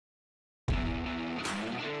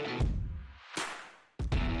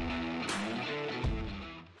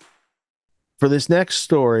For this next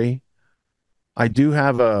story, I do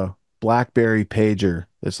have a BlackBerry pager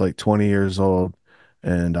that's like 20 years old,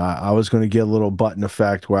 and I was going to get a little button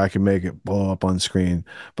effect where I could make it blow up on screen,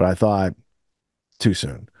 but I thought too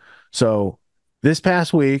soon. So this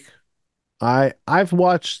past week, I've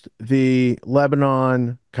watched the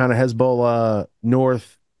Lebanon kind of Hezbollah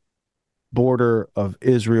north border of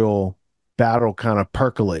Israel battle kind of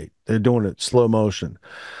percolate. They're doing it slow motion.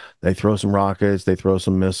 They throw some rockets, they throw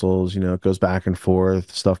some missiles, it goes back and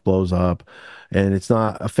forth, stuff blows up. And it's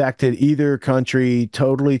not affected either country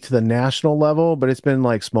totally to the national level, but it's been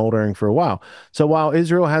like smoldering for a while. So while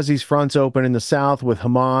Israel has these fronts open in the south with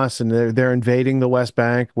Hamas and they're invading the West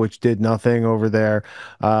Bank, which did nothing over there,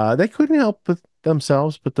 they couldn't help with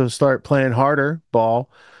themselves but to start playing harder ball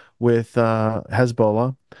with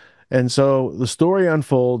Hezbollah. And so the story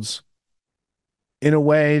unfolds in a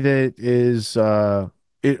way that is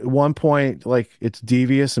at one point like it's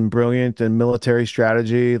devious and brilliant and military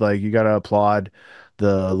strategy. Like you got to applaud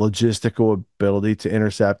the logistical ability to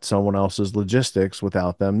intercept someone else's logistics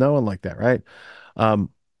without them knowing like that, right?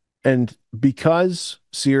 Um, and because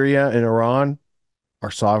Syria and Iran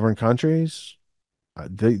are sovereign countries,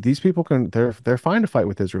 these people can they're fine to fight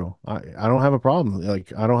with Israel. I don't have a problem.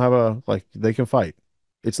 Like I don't have a like they can fight.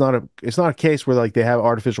 It's not a case where like they have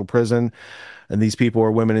artificial prison and these people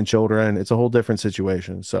are women and children. It's a whole different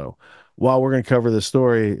situation. So while we're going to cover this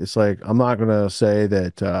story, it's like I'm not going to say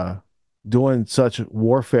that doing such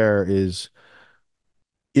warfare is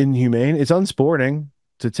inhumane. It's unsporting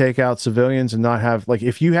to take out civilians and not have like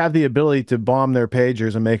if you have the ability to bomb their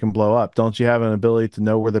pagers and make them blow up, don't you have an ability to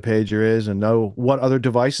know where the pager is and know what other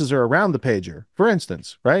devices are around the pager, for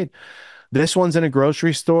instance, right? This one's in a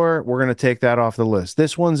grocery store. We're going to take that off the list.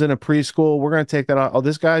 This one's in a preschool. We're going to take that off. Oh,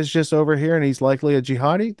 this guy's just over here and he's likely a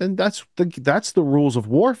jihadi. Then that's the rules of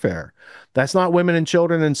warfare. That's not women and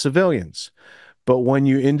children and civilians. But when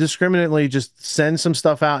you indiscriminately just send some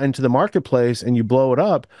stuff out into the marketplace and you blow it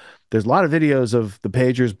up, there's a lot of videos of the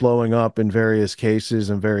pagers blowing up in various cases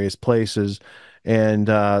and various places. And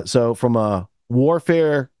so, from a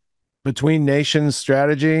warfare between nations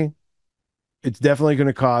strategy, it's definitely going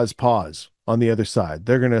to cause pause on the other side.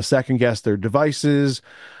 They're going to second guess their devices.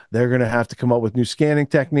 They're going to have to come up with new scanning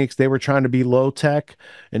techniques. They were trying to be low tech,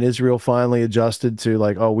 and Israel finally adjusted to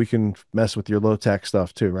like, oh, we can mess with your low tech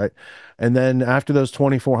stuff too, right? And then after those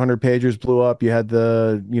 2,400 pagers blew up, you had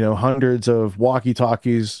the hundreds of walkie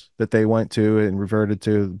talkies that they went to and reverted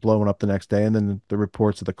to blowing up the next day, and then the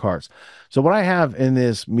reports of the cars. So what I have in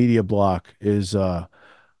this media block is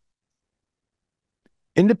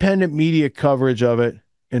independent media coverage of it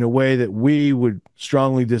in a way that we would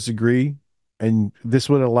strongly disagree. And this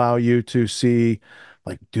would allow you to see,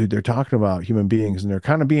 like, dude, they're talking about human beings and they're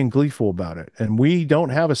kind of being gleeful about it. And we don't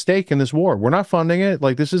have a stake in this war. We're not funding it.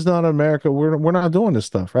 Like, this is not America. We're not doing this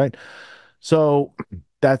stuff, right? So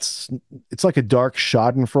that's it's like a dark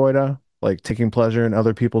Schadenfreude, like taking pleasure in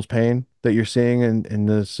other people's pain that you're seeing in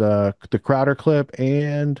this the Crowder clip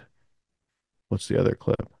and what's the other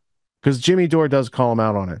clip? Because Jimmy Dore does call him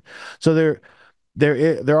out on it. So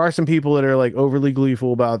there are some people that are like overly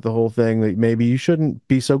gleeful about the whole thing that maybe you shouldn't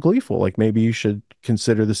be so gleeful. Like maybe you should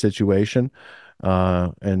consider the situation.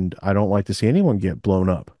 And I don't like to see anyone get blown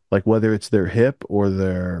up, like whether it's their hip or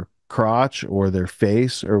their crotch or their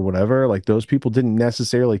face or whatever. Like those people didn't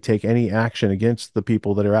necessarily take any action against the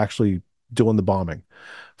people that are actually doing the bombing,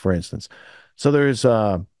 for instance. So there's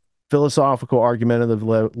philosophical argumentative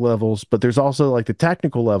levels, but there's also like the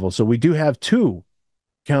technical level. So we do have two,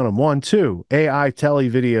 count them, one, two AI telly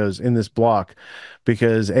videos in this block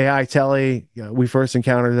because AI telly, we first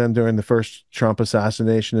encountered them during the first Trump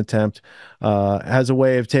assassination attempt, has a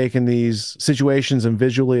way of taking these situations and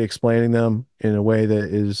visually explaining them in a way that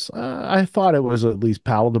is, I thought it was at least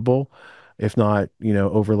palatable, if not,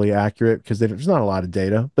 overly accurate, because there's not a lot of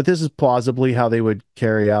data. But this is plausibly how they would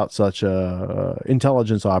carry out such a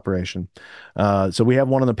intelligence operation. So we have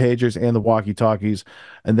one on the pagers and the walkie-talkies,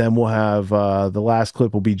 and then we'll have the last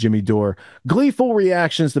clip will be Jimmy Dore. Gleeful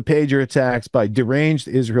reactions to pager attacks by deranged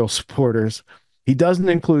Israel supporters. He doesn't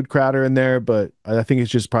include Crowder in there, but I think it's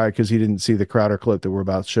just probably because he didn't see the Crowder clip that we're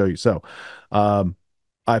about to show you. So,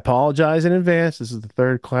 I apologize in advance. This is the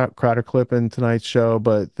third Crowder clip in tonight's show,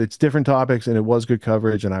 but it's different topics and it was good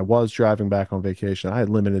coverage. And I was driving back on vacation. I had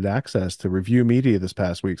limited access to review media this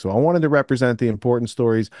past week. So I wanted to represent the important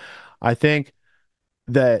stories. I think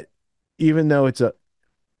that even though it's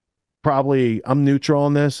I'm neutral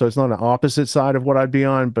on this, so it's not an opposite side of what I'd be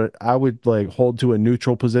on, but I would like hold to a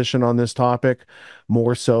neutral position on this topic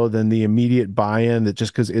more so than the immediate buy-in that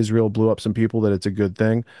just because Israel blew up some people that it's a good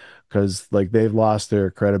thing, because like they've lost their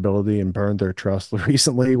credibility and burned their trust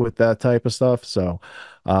recently with that type of stuff. So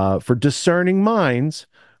for discerning minds,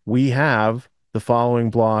 we have the following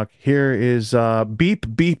block. Here is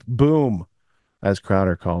beep beep boom, as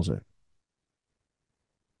Crowder calls it.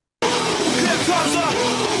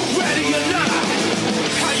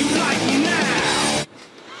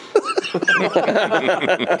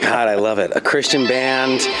 God, I love it. A Christian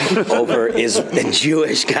band over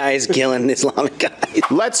Jewish guys killing Islamic guys.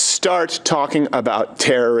 Let's start talking about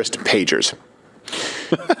terrorist pagers.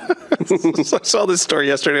 I saw this story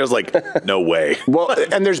yesterday. I was like, no way. Well,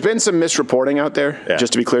 and there's been some misreporting out there,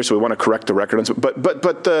 just to be clear, so we want to correct the record.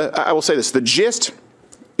 But I will say this. The gist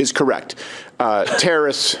is correct.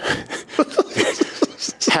 Terrorists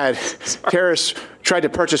tried to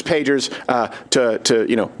purchase pagers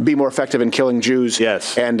to be more effective in killing Jews.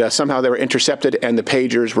 Yes. And somehow they were intercepted, and the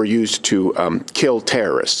pagers were used to kill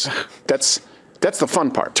terrorists. That's the fun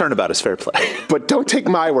part. Turnabout is fair play. But don't take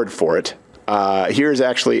my word for it. Here's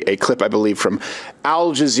actually a clip, I believe, from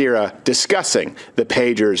Al Jazeera discussing the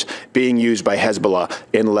pagers being used by Hezbollah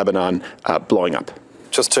in Lebanon blowing up.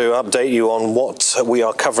 Just to update you on what we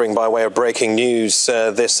are covering by way of breaking news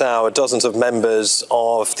this hour, dozens of members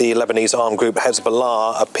of the Lebanese armed group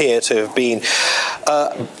Hezbollah appear to have been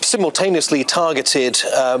simultaneously targeted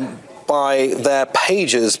by their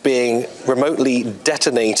pagers being remotely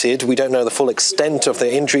detonated. We don't know the full extent of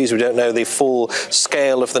their injuries. We don't know the full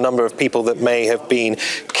scale of the number of people that may have been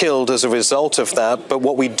killed as a result of that. But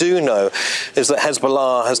what we do know is that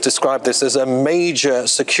Hezbollah has described this as a major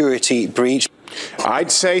security breach.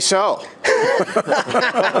 I'd say so.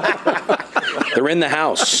 They're in the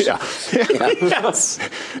house. Yeah. Yes.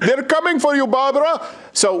 They're coming for you, Barbara.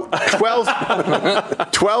 So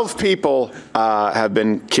 12 people have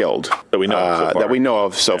been killed. That we know of so far. That we know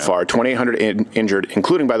of so far. 2,800 injured,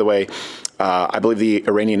 including, by the way, I believe the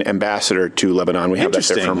Iranian ambassador to Lebanon. We have that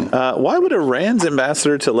there from. Why would Iran's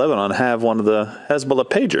ambassador to Lebanon have one of the Hezbollah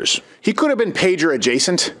pagers? He could have been pager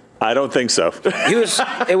adjacent. I don't think so.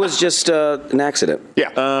 It was just an accident.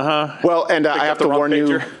 Yeah. Well, and I have to warn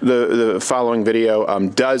you, the following video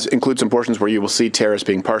does include some portions where you will see terrorists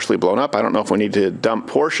being partially blown up. I don't know if we need to dump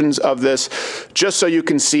portions of this, just so you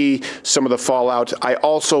can see some of the fallout. I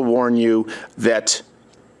also warn you that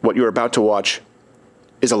what you're about to watch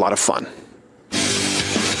is a lot of fun.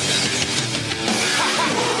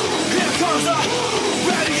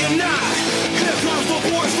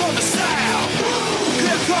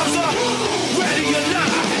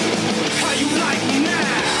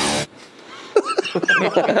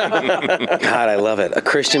 God, I love it. A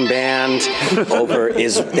Christian band over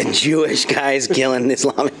Jewish guys killing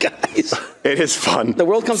Islamic guys. It is fun. The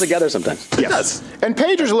world comes together sometimes. Yes. It does. And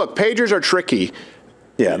pagers, look, pagers are tricky.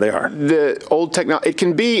 Yeah, they are. The old technology, it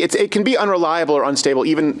can be unreliable or unstable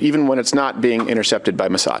even when it's not being intercepted by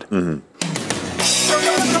Mossad. Mm-hmm.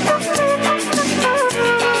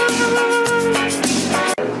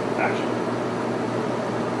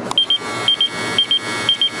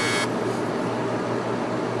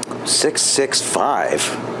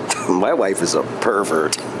 665. My wife is a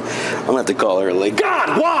pervert. I'm gonna have to call her like,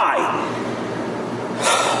 God, why?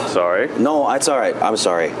 Sorry. No, it's all right. I'm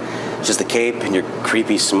sorry. It's just the cape and your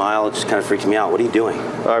creepy smile. It just kind of freaked me out. What are you doing?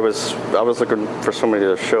 I was looking for somebody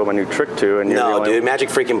to show my new trick to, and no, dude, magic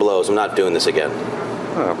freaking blows. I'm not doing this again.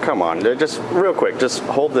 Oh, come on, dude. Just real quick. Just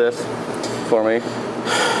hold this for me,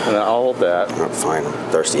 and then I'll hold that. Oh, fine. I'm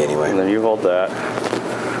thirsty anyway. And then you hold that.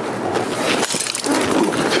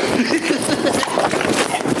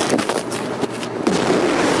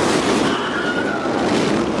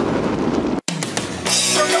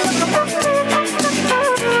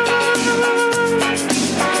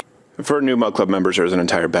 For new Mug Club members, there's an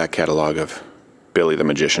entire back catalog of Billy the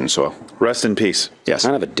Magician, so rest in peace. Yes.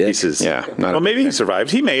 Kind of a dick. Pieces. Yeah. Well, maybe he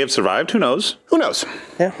survived. He may have survived. Who knows? Who knows?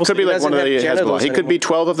 Yeah, could be like one of the Hezbollah. He could be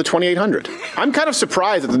 12 of the 2,800. I'm kind of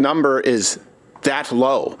surprised that the number is that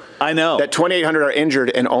low. I know. That 2,800 are injured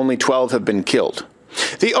and only 12 have been killed.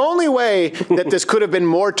 The only way that this could have been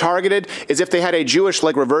more targeted is if they had a Jewish,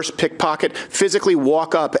 like, reverse pickpocket physically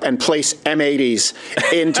walk up and place M80s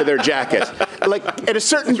into their jacket. Like, at a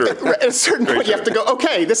certain point, you have to go,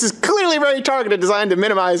 okay, this is clearly very targeted, designed to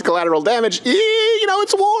minimize collateral damage. You know,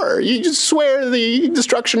 it's war. You just swear the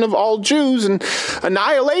destruction of all Jews and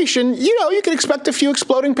annihilation. You know, you can expect a few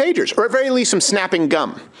exploding pagers, or at very least some snapping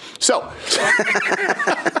gum. So,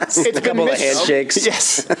 it's a couple of handshakes.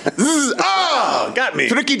 Yes. Oh, got me.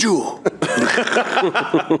 Tricky Jew.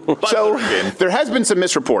 So there has been some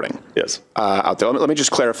misreporting out there. Let me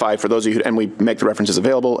just clarify for those of you, and we make the references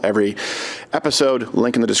available every episode,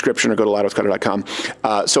 link in the description, or go to loudwithcutter.com.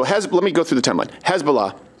 Let me go through the timeline.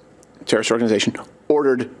 Hezbollah, terrorist organization,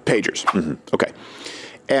 ordered pagers. Okay.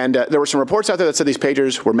 And there were some reports out there that said these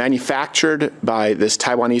pagers were manufactured by this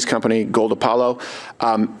Taiwanese company, Gold Apollo.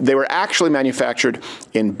 They were actually manufactured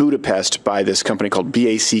in Budapest by this company called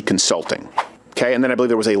BAC Consulting. Okay, and then I believe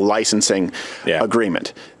there was a licensing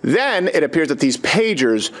agreement. Then it appears that these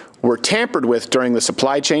pagers were tampered with during the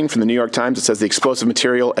supply chain. From the New York Times, it says the explosive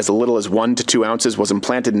material, as little as 1 to 2 ounces, was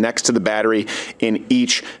implanted next to the battery in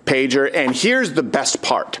each pager. And here's the best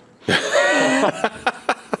part.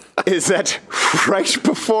 Is that right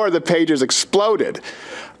before the pagers exploded,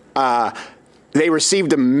 they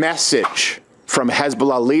received a message from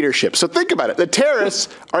Hezbollah leadership. So think about it. The terrorists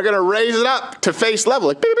are going to raise it up to face level.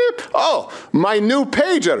 Like, beep, beep. Oh, my new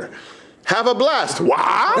pager. Have a blast.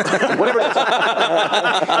 Wow. Whatever it is.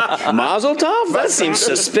 Mazel tov? That seems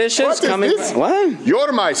suspicious. What?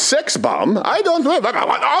 You're my sex bomb. I don't know.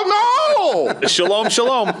 Oh, no. Shalom,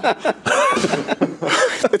 shalom.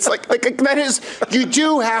 It's like that is, you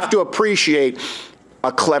do have to appreciate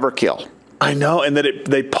a clever kill. I know, and that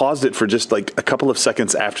they paused it for just like a couple of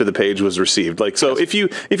seconds after the page was received. Like, so if you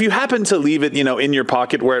happen to leave it, in your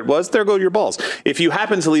pocket where it was, there go your balls. If you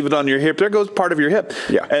happen to leave it on your hip, there goes part of your hip.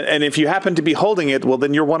 Yeah. And if you happen to be holding it, well,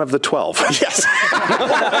 then you're one of the 12. Yes.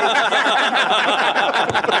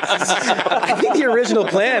 I think the original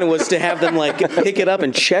plan was to have them like pick it up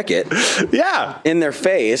and check it. Yeah. In their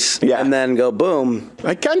face. Yeah. And then go boom.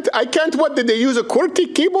 I can't. What did they use a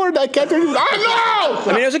QWERTY keyboard? I can't. I know.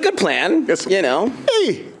 I mean, it was a good plan. Yes.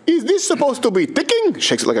 Hey, is this supposed to be ticking?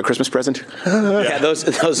 Shakes it like a Christmas present. Yeah,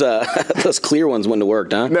 those clear ones wouldn't have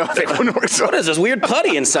worked, huh? No, they wouldn't work. What is this weird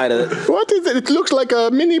putty inside of it? What is it? It looks like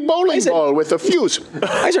a mini bowling ball with a fuse.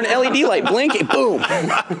 Why is there an LED light blinking? Boom.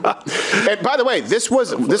 And by the way, this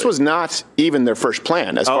was not even their first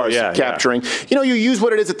plan as far as capturing. You use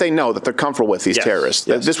what it is that they know, that they're comfortable with, these terrorists.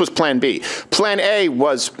 Yes. This was plan B. Plan A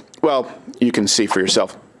was, well, you can see for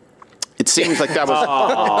yourself. It seems like that was.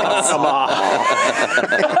 Come on.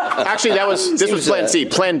 Actually, this was Plan C.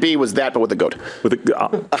 Plan B was that, but with the goat.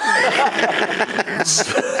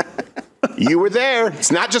 You were there.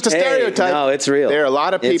 It's not just a stereotype. No, it's real. There are a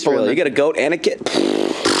lot of people. You got a goat and a kid.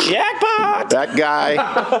 Jackpot! That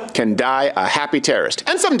guy can die a happy terrorist,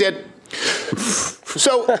 and some did.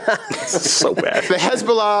 So bad. The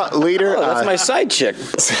Hezbollah leader, that's my side chick,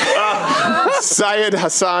 Syed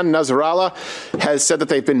Hassan Nasrallah, has said that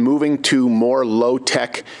they've been moving to more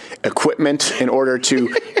low-tech equipment in order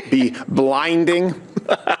to be blinding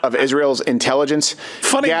of Israel's intelligence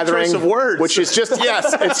gathering. Funny choice of words. Which is just,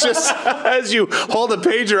 it's just... As you hold a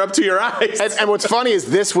pager up to your eyes. And what's funny is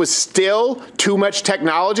this was still too much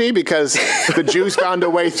technology because the Jews found a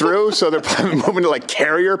way through, so they're probably moving to like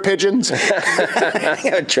carrier pigeons.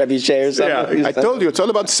 Trebuchet or something. Yeah, I told you, it's all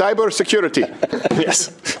about cyber security. Yes.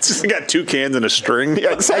 It's just got 2 cans and a string.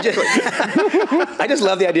 Yeah, exactly. I just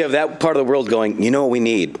love the idea of that part of the world going, you know what we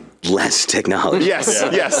need? Less technology.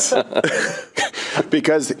 Yes.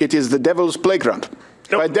 Because it is the devil's playground.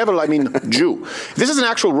 By devil, I mean Jew. This is an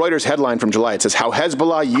actual Reuters headline from July. It says how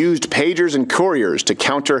Hezbollah used pagers and couriers to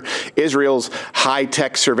counter Israel's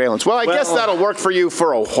high-tech surveillance. Well, I guess that'll work for you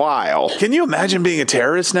for a while. Can you imagine being a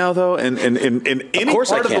terrorist now, though? In any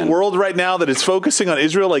part of the world right now that is focusing on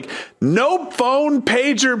Israel, like, no phone,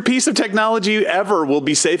 pager, piece of technology ever will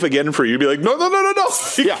be safe again for you. You'd be like, no.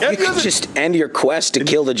 You could just end your quest to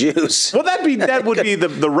kill the Jews. Well, that would be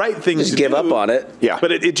the right thing to do. Just give up on it. Yeah.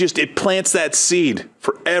 But it plants that seed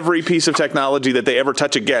for every piece of technology that they ever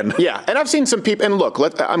touch again. Yeah, and I've seen some people, and look,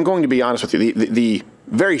 I'm going to be honest with you, the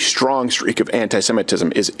very strong streak of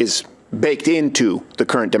anti-Semitism is baked into the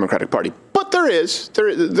current Democratic Party. But there is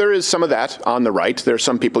some of that on the right. There are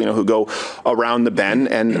some people, who go around the bend,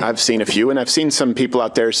 and I've seen a few, and I've seen some people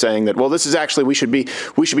out there saying that, well, this is actually, we should be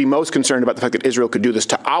most concerned about the fact that Israel could do this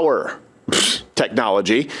to our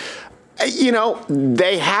technology.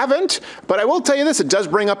 They haven't, but I will tell you this, it does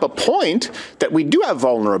bring up a point that we do have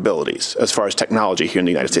vulnerabilities as far as technology here in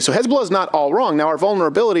the United States. So Hezbollah is not all wrong. Now, our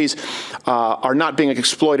vulnerabilities are not being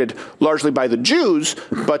exploited largely by the Jews,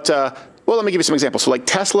 but, well, let me give you some examples. So like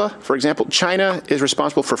Tesla, for example, China is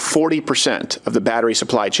responsible for 40% of the battery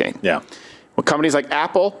supply chain. Yeah. Well, companies like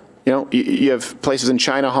Apple, you have places in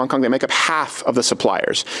China, Hong Kong that make up half of the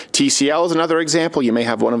suppliers. TCL is another example. You may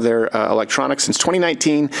have one of their electronics. Since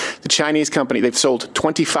 2019, the Chinese company, they've sold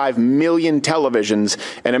 25 million televisions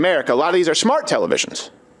in America. A lot of these are smart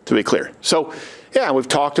televisions, to be clear. So, yeah, we've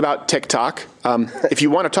talked about TikTok. If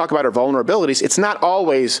you want to talk about our vulnerabilities, it's not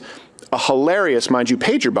always a hilarious, mind you,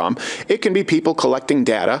 pager bomb. It can be people collecting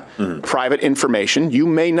data, private information. You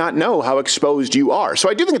may not know how exposed you are. So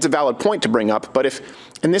I do think it's a valid point to bring up, but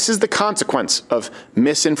and this is the consequence of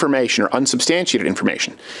misinformation or unsubstantiated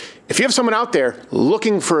information. If you have someone out there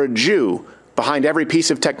looking for a Jew behind every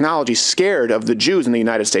piece of technology, scared of the Jews in the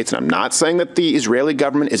United States, and I'm not saying that the Israeli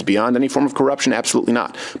government is beyond any form of corruption, absolutely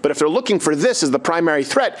not. But if they're looking for this as the primary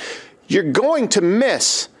threat, you're going to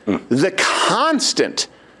miss the constant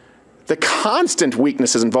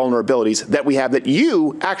weaknesses and vulnerabilities that we have that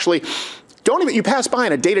you actually you pass by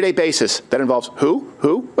on a day-to-day basis that involves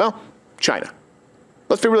who? Well, China.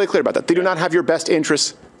 Let's be really clear about that. They do not have your best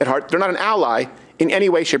interests at heart. They're not an ally in any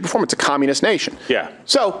way, shape, or form. It's a communist nation. Yeah.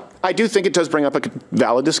 So I do think it does bring up a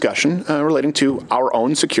valid discussion relating to our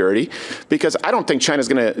own security, because I don't think China's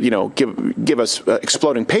going to, give us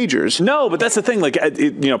exploding pagers. No, but that's the thing. Like,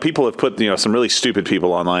 people have put, some really stupid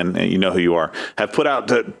people online, and you know who you are, have put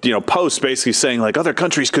out, posts basically saying like other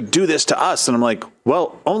countries could do this to us. And I'm like,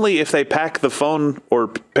 well, only if they pack the phone or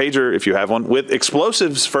pager, if you have one, with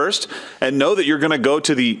explosives first, and know that you're going to go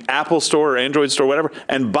to the Apple store or Android store, whatever,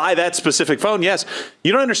 and buy that specific phone. Yes.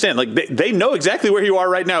 You don't understand. Like, they know exactly where you are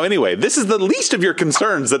right now anyway. This is the least of your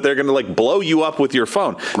concerns, that they're going to like blow you up with your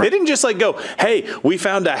phone. Right. They didn't just like go, hey, we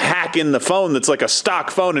found a hack in the phone that's like a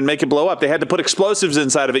stock phone and make it blow up. They had to put explosives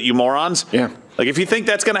inside of it, you morons. Yeah. Like, if you think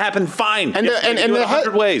that's going to happen, fine. And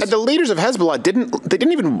the leaders of Hezbollah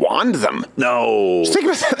didn't even wand them. No. Just think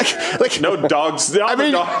about that. Like no dogs. I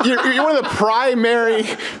mean, you're one of the primary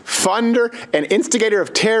funder and instigator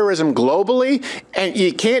of terrorism globally, and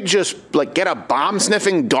you can't just like get a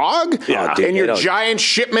bomb-sniffing dog in your giant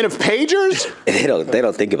shipment of pagers. They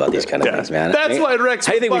don't think about these kind of things, man. That's why Rex.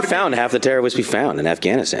 How do you think we found half the terrorists we found in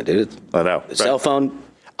Afghanistan, dude? I know. The cell phone.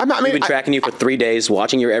 We've been tracking you for 3 days,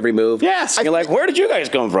 watching your every move. Yes. You're like, where did you guys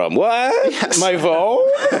come from? What? Yes. My phone?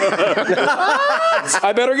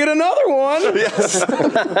 I better get another one. Yes.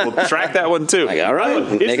 We'll track that one too. Like, all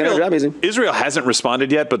right. Making our job easy. Israel hasn't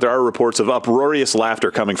responded yet, but there are reports of uproarious laughter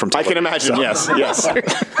coming from I can imagine. So. Yes.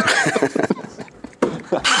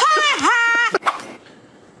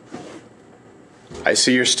 I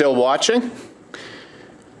see you're still watching.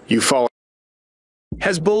 You follow.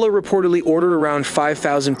 Hezbollah reportedly ordered around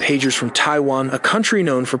 5,000 pagers from Taiwan, a country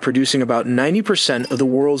known for producing about 90% of the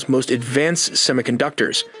world's most advanced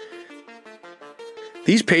semiconductors.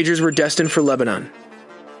 These pagers were destined for Lebanon.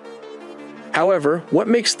 However, what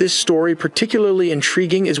makes this story particularly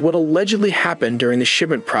intriguing is what allegedly happened during the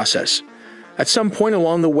shipment process. At some point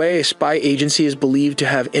along the way, a spy agency is believed to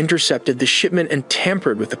have intercepted the shipment and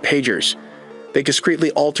tampered with the pagers. They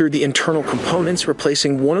discreetly altered the internal components,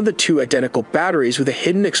 replacing one of the two identical batteries with a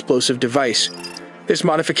hidden explosive device. This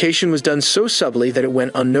modification was done so subtly that it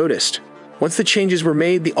went unnoticed. Once the changes were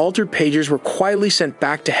made, the altered pagers were quietly sent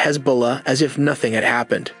back to Hezbollah as if nothing had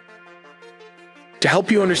happened. To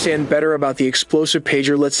help you understand better about the explosive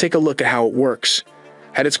pager, let's take a look at how it works.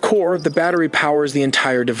 At its core, the battery powers the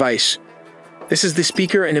entire device. This is the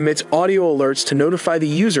speaker and emits audio alerts to notify the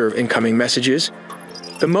user of incoming messages.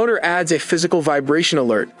 The motor adds a physical vibration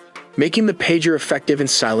alert, making the pager effective in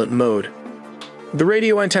silent mode. The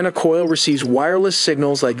radio antenna coil receives wireless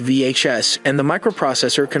signals like VHS, and the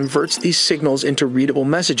microprocessor converts these signals into readable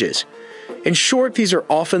messages. In short, these are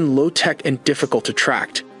often low-tech and difficult to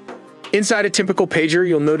track. Inside a typical pager,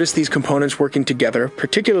 you'll notice these components working together,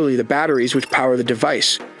 particularly the batteries which power the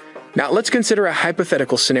device. Now let's consider a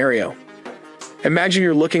hypothetical scenario. Imagine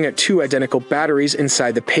you're looking at two identical batteries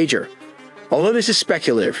inside the pager. Although this is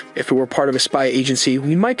speculative, if it were part of a spy agency,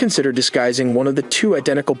 we might consider disguising one of the two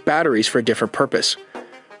identical batteries for a different purpose.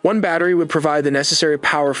 One battery would provide the necessary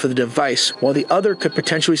power for the device, while the other could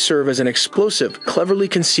potentially serve as an explosive cleverly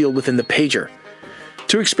concealed within the pager.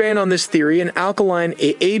 To expand on this theory, an alkaline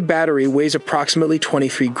AA battery weighs approximately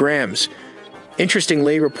 23 grams.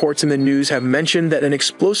 Interestingly, reports in the news have mentioned that an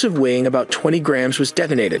explosive weighing about 20 grams was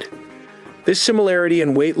detonated. This similarity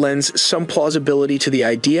in weight lends some plausibility to the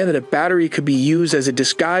idea that a battery could be used as a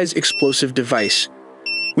disguised explosive device.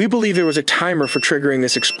 We believe there was a timer for triggering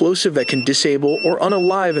this explosive that can disable or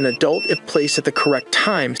unalive an adult if placed at the correct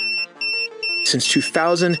time. Since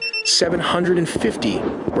 2000, 750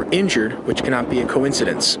 were injured, which cannot be a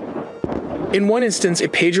coincidence. In one instance, a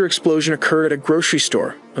pager explosion occurred at a grocery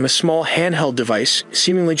store, and a small handheld device,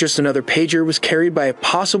 seemingly just another pager, was carried by a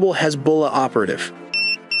possible Hezbollah operative.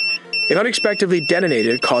 It unexpectedly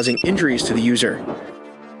detonated, causing injuries to the user.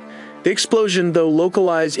 The explosion, though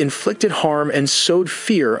localized, inflicted harm and sowed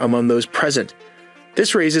fear among those present.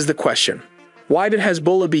 This raises the question, why did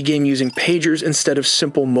Hezbollah begin using pagers instead of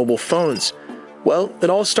simple mobile phones? Well, it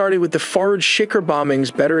all started with the Farid Shikr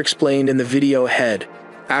bombings, better explained in the video ahead.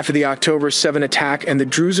 after the October 7 attack and the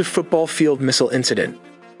Druza football field missile incident.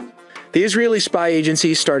 The Israeli spy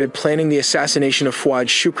agency started planning the assassination of Fuad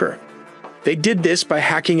Shukr. They did this by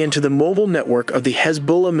hacking into the mobile network of the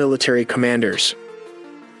Hezbollah military commanders.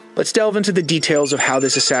 Let's delve into the details of how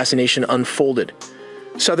this assassination unfolded.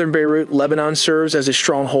 Southern Beirut, Lebanon serves as a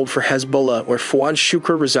stronghold for Hezbollah, where Fuad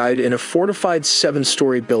Shukr resided in a fortified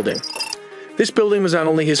 7-story building. This building was not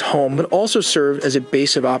only his home, but also served as a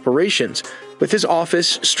base of operations, with his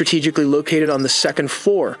office strategically located on the 2nd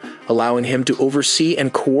floor, allowing him to oversee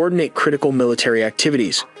and coordinate critical military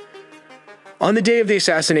activities. On the day of the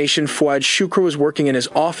assassination, Fuad Shukr was working in his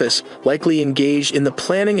office, likely engaged in the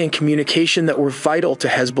planning and communication that were vital to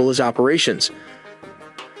Hezbollah's operations.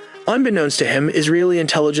 Unbeknownst to him, Israeli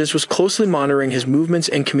intelligence was closely monitoring his movements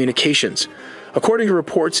and communications. According to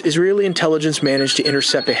reports, Israeli intelligence managed to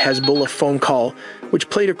intercept a Hezbollah phone call, which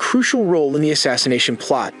played a crucial role in the assassination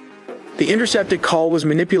plot. The intercepted call was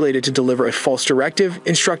manipulated to deliver a false directive,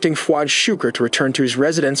 instructing Fuad Shukr to return to his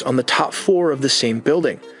residence on the top floor of the same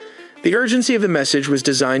building. The urgency of the message was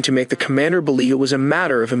designed to make the commander believe it was a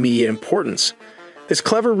matter of immediate importance. This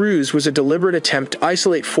clever ruse was a deliberate attempt to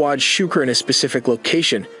isolate Fuad Shukr in a specific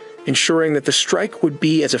location, ensuring that the strike would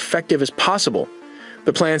be as effective as possible.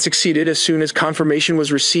 The plan succeeded as soon as confirmation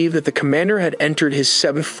was received that the commander had entered his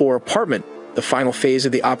 7th-floor apartment. The final phase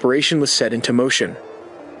of the operation was set into motion.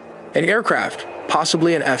 An aircraft,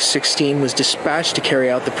 possibly an F-16, was dispatched to carry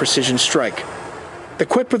out the precision strike.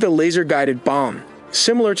 Equipped with a laser-guided bomb,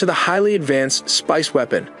 similar to the highly advanced Spice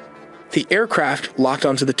weapon, the aircraft locked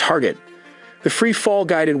onto the target. The free-fall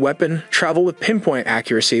guided weapon, traveled with pinpoint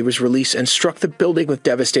accuracy, was released and struck the building with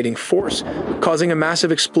devastating force, causing a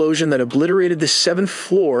massive explosion that obliterated the 7th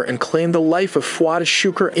floor and claimed the life of Fuad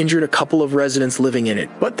Shukr, injured a couple of residents living in it.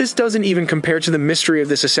 But this doesn't even compare to the mystery of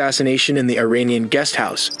this assassination in the Iranian guest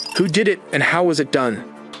house. Who did it and how was it done?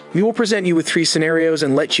 We will present you with 3 scenarios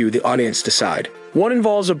and let you, the audience, decide. One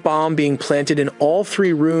involves a bomb being planted in all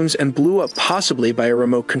 3 rooms and blew up possibly by a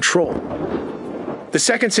remote control. The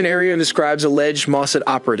second scenario describes alleged Mossad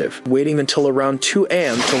operative waiting until around 2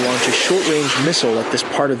 a.m. to launch a short-range missile at this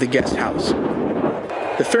part of the guest house.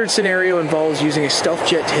 The third scenario involves using a stealth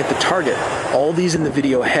jet to hit the target. All these in the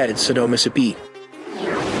video ahead, so don't miss a beat.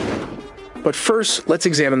 But first, let's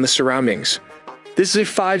examine the surroundings. This is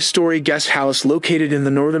a 5-story guest house located in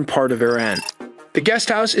the northern part of Iran. The guest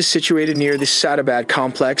house is situated near the Sadabad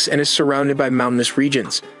complex and is surrounded by mountainous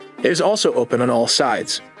regions. It is also open on all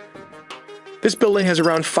sides. This building has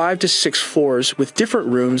around 5 to 6 floors with different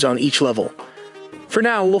rooms on each level. For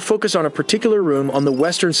now, we'll focus on a particular room on the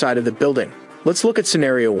western side of the building. Let's look at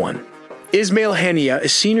scenario 1. Ismail Haniyeh, a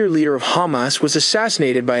senior leader of Hamas, was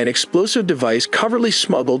assassinated by an explosive device covertly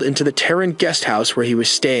smuggled into the Tehran guest house where he was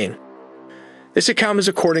staying. This account is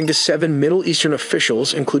according to 7 Middle Eastern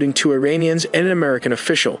officials, including 2 Iranians and an American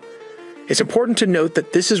official. It's important to note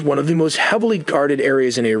that this is one of the most heavily guarded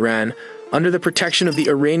areas in Iran, under the protection of the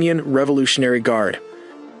Iranian Revolutionary Guard.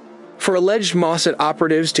 For alleged Mossad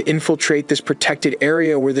operatives to infiltrate this protected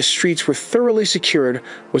area where the streets were thoroughly secured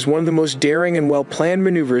was one of the most daring and well-planned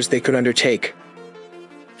maneuvers they could undertake.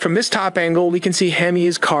 From this top angle, we can see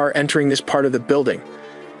Haniyeh's car entering this part of the building.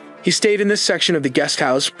 He stayed in this section of the guest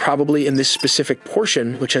house, probably in this specific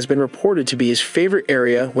portion, which has been reported to be his favorite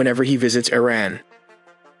area whenever he visits Iran.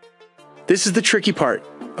 This is the tricky part.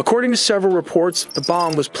 According to several reports, the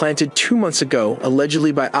bomb was planted 2 months ago,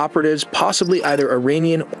 allegedly by operatives possibly either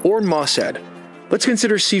Iranian or Mossad. Let's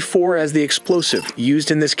consider C4 as the explosive used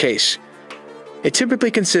in this case. It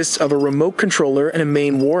typically consists of a remote controller and a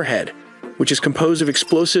main warhead, which is composed of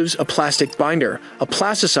explosives, a plastic binder, a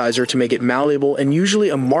plasticizer to make it malleable, and usually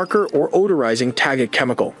a marker or odorizing tagged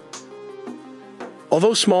chemical.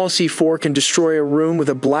 Although small, C4 can destroy a room with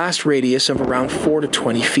a blast radius of around 4 to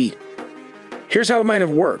 20 feet. Here's how it might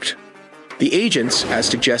have worked. The agents, as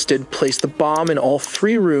suggested, placed the bomb in all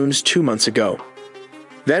 3 rooms 2 months ago.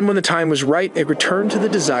 Then, when the time was right, it returned to the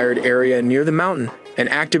desired area near the mountain and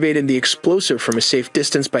activated the explosive from a safe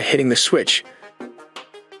distance by hitting the switch,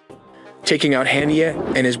 taking out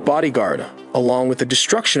Haniyeh and his bodyguard, along with the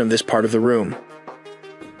destruction of this part of the room.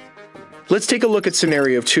 Let's take a look at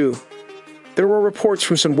scenario 2. There were reports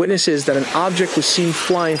from some witnesses that an object was seen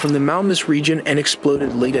flying from the mountainous region and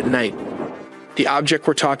exploded late at night. The object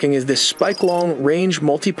we're talking is this spike-long, range,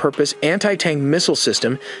 multi-purpose anti-tank missile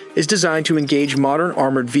system is designed to engage modern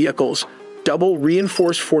armored vehicles, double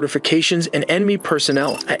reinforced fortifications, and enemy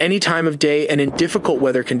personnel at any time of day and in difficult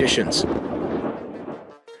weather conditions.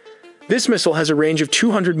 This missile has a range of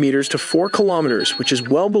 200 meters to 4 kilometers, which is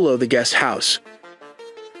well below the guest house.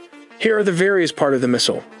 Here are the various parts of the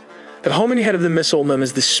missile. The homing head of the missile, known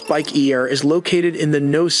as the Spike ER, is located in the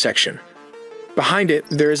nose section. Behind it,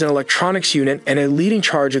 there is an electronics unit and a leading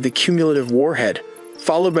charge of the cumulative warhead,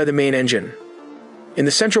 followed by the main engine. In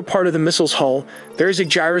the central part of the missile's hull, there is a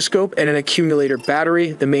gyroscope and an accumulator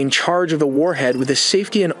battery, the main charge of the warhead with a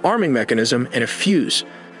safety and arming mechanism, and a fuse.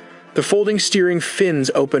 The folding steering fins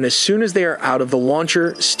open as soon as they are out of the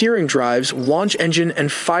launcher. Steering drives, launch engine,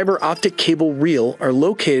 and fiber optic cable reel are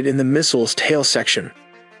located in the missile's tail section.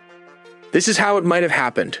 This is how it might have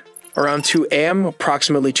happened. Around 2 a.m.,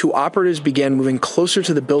 approximately 2 operatives began moving closer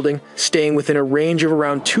to the building, staying within a range of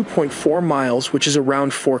around 2.4 miles, which is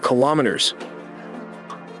around 4 kilometers.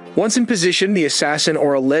 Once in position, the assassin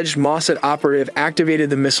or alleged Mossad operative activated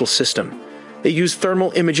the missile system. They used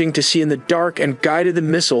thermal imaging to see in the dark and guided the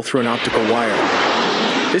missile through an optical wire.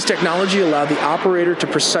 This technology allowed the operator to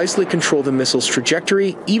precisely control the missile's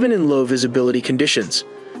trajectory, even in low visibility conditions.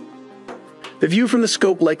 The view from the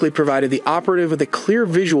scope likely provided the operative with a clear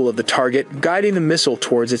visual of the target, guiding the missile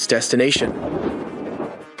towards its destination.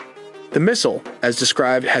 The missile, as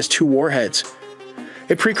described, has 2 warheads,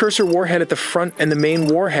 a precursor warhead at the front and the main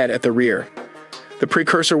warhead at the rear. The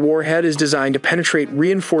precursor warhead is designed to penetrate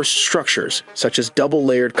reinforced structures, such as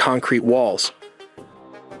double-layered concrete walls.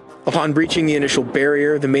 Upon breaching the initial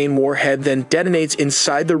barrier, the main warhead then detonates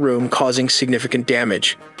inside the room, causing significant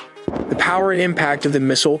damage. The power and impact of the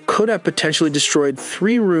missile could have potentially destroyed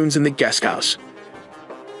 3 rooms in the guest house.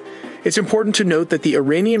 It's important to note that the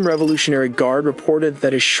Iranian Revolutionary Guard reported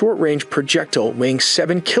that a short-range projectile weighing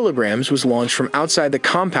 7 kilograms was launched from outside the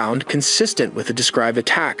compound, consistent with the described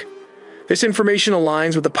attack. This information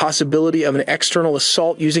aligns with the possibility of an external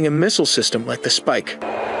assault using a missile system like the Spike.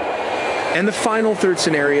 And the final third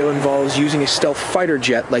scenario involves using a stealth fighter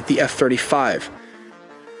jet like the F-35.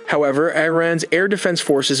 However, Iran's air defense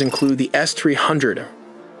forces include the S-300,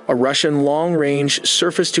 a Russian long-range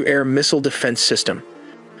surface-to-air missile defense system.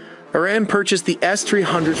 Iran purchased the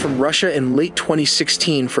S-300 from Russia in late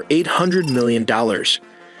 2016 for $800 million.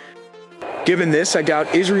 Given this, I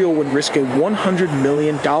doubt Israel would risk a $100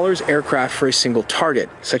 million aircraft for a single target,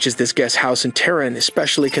 such as this guest house in Tehran,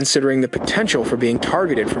 especially considering the potential for being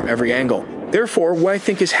targeted from every angle. Therefore, what I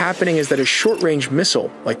think is happening is that a short-range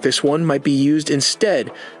missile, like this one, might be used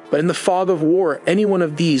instead, but in the fog of war, any one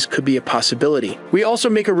of these could be a possibility. We also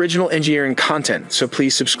make original engineering content, so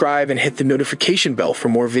please subscribe and hit the notification bell for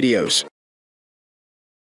more videos.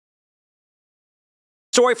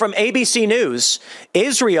 Story from ABC News.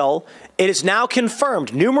 Israel, it is now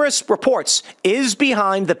confirmed, numerous reports, is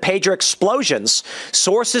behind the pager explosions,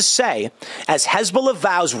 sources say, as Hezbollah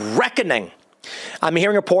vows reckoning. I'm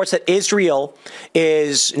hearing reports that Israel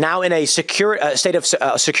is now in a state of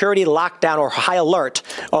security lockdown or high alert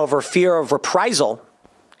over fear of reprisal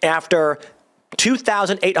after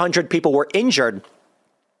 2,800 people were injured.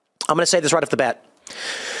 I'm going to say this right off the bat.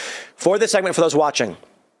 For this segment, for those watching,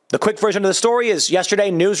 the quick version of the story is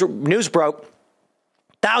yesterday news broke.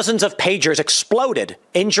 Thousands of pagers exploded,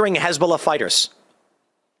 injuring Hezbollah fighters.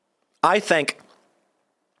 I think,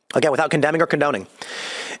 again, without condemning or condoning,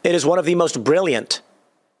 it is one of the most brilliant,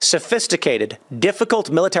 sophisticated, difficult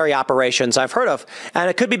military operations I've heard of. And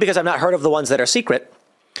it could be because I've not heard of the ones that are secret.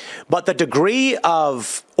 But the degree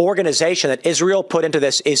of organization that Israel put into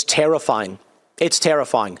this is terrifying. It's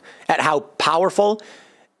terrifying at how powerful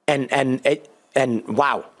and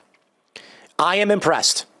wow. I am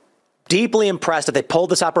impressed, deeply impressed that they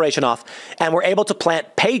pulled this operation off and were able to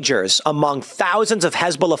plant pagers among thousands of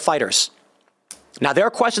Hezbollah fighters. Now, there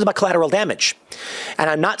are questions about collateral damage, and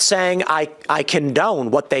I'm not saying I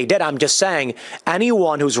condone what they did. I'm just saying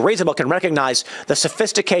anyone who's reasonable can recognize the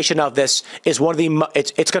sophistication of this is one of the,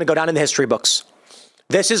 it's going to go down in the history books.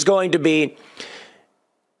 This is going to be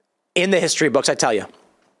in the history books, I tell you.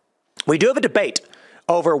 We do have a debate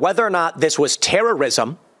over whether or not this was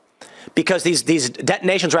terrorism, because these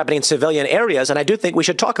detonations were happening in civilian areas, and I do think we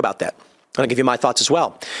should talk about that. I'll give you my thoughts as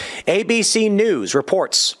well. ABC News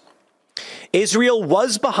reports Israel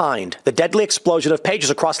was behind the deadly explosion of pagers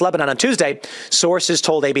across Lebanon on Tuesday, sources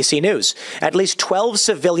told ABC News. At least 12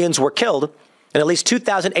 civilians were killed and at least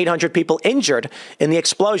 2,800 people injured in the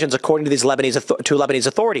explosions, according to these Lebanese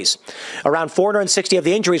authorities. Around 460 of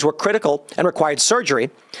the injuries were critical and required surgery.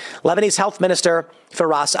 Lebanese Health Minister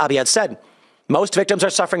Firas Abiad said, most victims are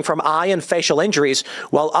suffering from eye and facial injuries,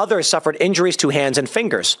 while others suffered injuries to hands and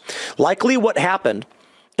fingers. Likely what happened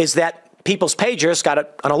is that people's pagers got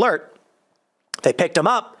an alert. They picked them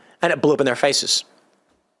up, and it blew up in their faces.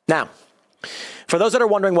 Now, for those that are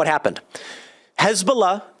wondering what happened,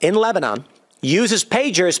 Hezbollah in Lebanon uses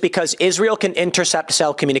pagers because Israel can intercept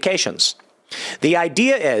cell communications. The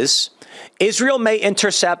idea is Israel may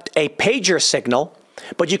intercept a pager signal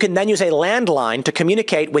but you can then use a landline to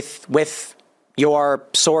communicate with your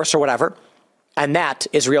source or whatever, and that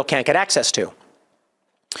Israel can't get access to.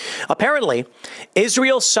 Apparently,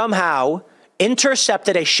 Israel somehow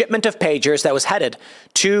intercepted a shipment of pagers that was headed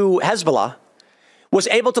to Hezbollah, was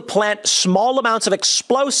able to plant small amounts of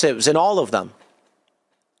explosives in all of them,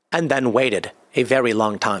 and then waited a very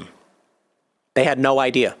long time. They had no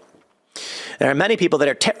idea. There are many people that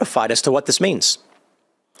are terrified as to what this means.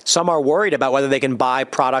 Some are worried about whether they can buy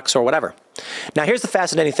products or whatever. Now, here's the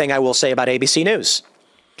fascinating thing I will say about ABC News.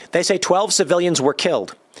 They say 12 civilians were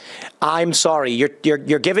killed. I'm sorry, you're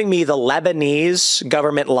giving me the Lebanese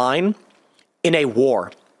government line in a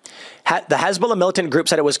war. The Hezbollah militant group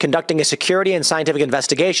said it was conducting a security and scientific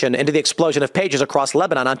investigation into the explosion of pagers across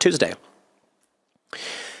Lebanon on Tuesday.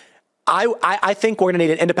 I think we're going to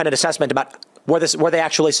need an independent assessment about were they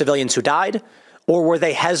actually civilians who died, or were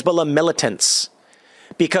they Hezbollah militants?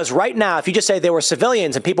 Because right now, if you just say they were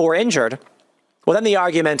civilians and people were injured, well, then the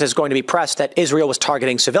argument is going to be pressed that Israel was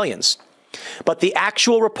targeting civilians. But the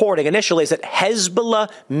actual reporting initially is that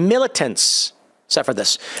Hezbollah militants suffered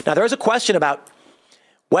this. Now, there is a question about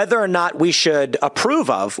whether or not we should approve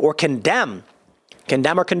of or condemn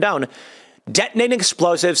or condone detonating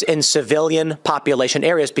explosives in civilian population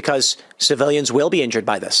areas, because civilians will be injured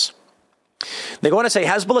by this. They go on to say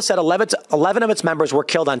Hezbollah said 11 of its members were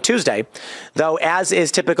killed on Tuesday, though, as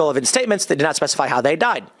is typical of its statements, they did not specify how they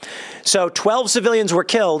died. So 12 civilians were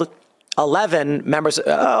killed, 11 members.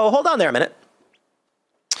 Oh, hold on there a minute.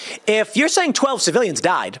 If you're saying 12 civilians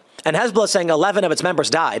died and Hezbollah is saying 11 of its members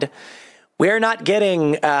died, we're not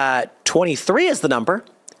getting 23 as the number.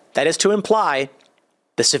 That is to imply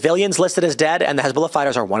the civilians listed as dead and the Hezbollah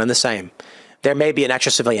fighters are one and the same. There may be an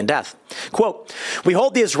extra civilian death. Quote, we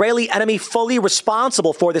hold the Israeli enemy fully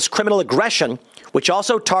responsible for this criminal aggression, which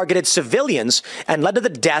also targeted civilians and led to the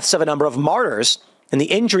deaths of a number of martyrs and the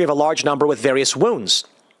injury of a large number with various wounds,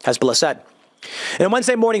 Hezbollah said. In a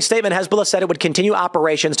Wednesday morning statement, Hezbollah said it would continue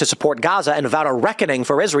operations to support Gaza and vowed a reckoning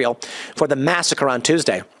for Israel for the massacre on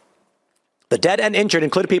Tuesday. The dead and injured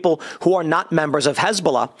included people who are not members of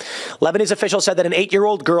Hezbollah. Lebanese officials said that an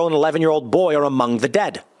 8-year-old girl and an 11-year-old boy are among the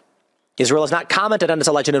dead. Israel has not commented on its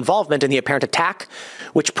alleged involvement in the apparent attack,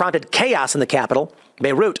 which prompted chaos in the capital,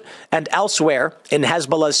 Beirut, and elsewhere in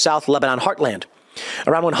Hezbollah's South Lebanon heartland.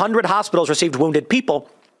 Around 100 hospitals received wounded people,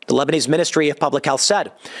 the Lebanese Ministry of Public Health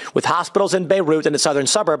said, with hospitals in Beirut and the southern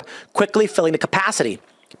suburb quickly filling to capacity.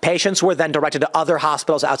 Patients were then directed to other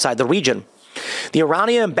hospitals outside the region. The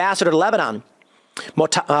Iranian ambassador to Lebanon,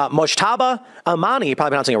 Mojtaba Amani, probably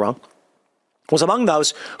pronouncing it wrong, was among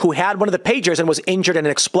those who had one of the pagers and was injured in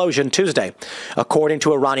an explosion Tuesday, according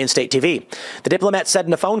to Iranian state TV. The diplomat said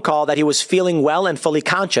in a phone call that he was feeling well and fully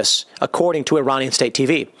conscious, according to Iranian state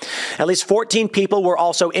TV. At least 14 people were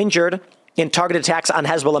also injured in targeted attacks on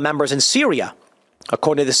Hezbollah members in Syria,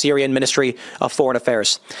 according to the Syrian Ministry of Foreign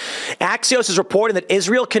Affairs. Axios is reporting that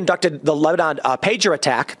Israel conducted the Lebanon pager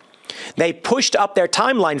attack. They pushed up their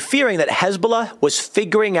timeline, fearing that Hezbollah was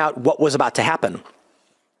figuring out what was about to happen.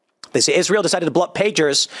 They say Israel decided to blow up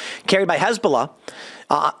pagers carried by Hezbollah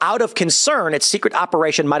out of concern its secret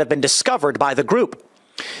operation might have been discovered by the group.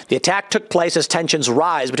 The attack took place as tensions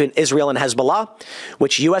rise between Israel and Hezbollah,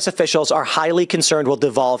 which U.S. officials are highly concerned will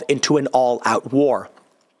devolve into an all-out war.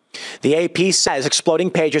 The AP says exploding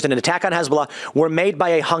pagers in an attack on Hezbollah were made by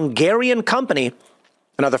a Hungarian company,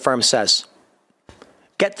 another firm says.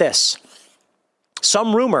 Get this.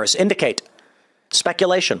 Some rumors indicate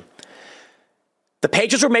speculation. The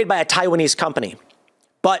pagers were made by a Taiwanese company,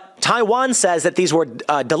 but Taiwan says that these were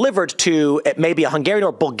delivered to maybe a Hungarian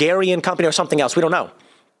or Bulgarian company or something else. We don't know.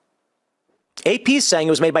 AP is saying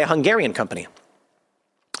it was made by a Hungarian company.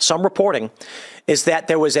 Some reporting is that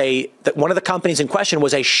there was that one of the companies in question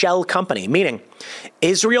was a shell company, meaning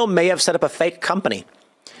Israel may have set up a fake company,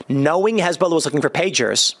 knowing Hezbollah was looking for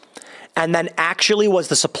pagers, and then actually was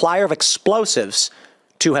the supplier of explosives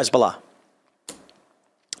to Hezbollah.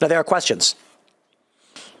 Now, there are questions.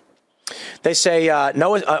 They say,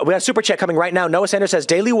 Noah, we have a super chat coming right now. Noah Sanders says,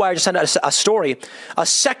 Daily Wire just sent us a story. A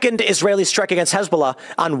second Israeli strike against Hezbollah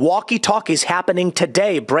on walkie-talkies happening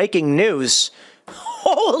today. Breaking news.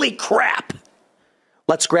 Holy crap.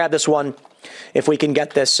 Let's grab this one if we can get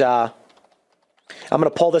this. I'm going to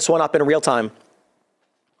pull this one up in real time.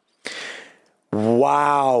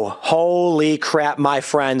 Wow. Holy crap, my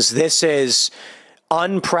friends. This is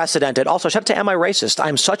unprecedented. Also, shout out to Am I Racist?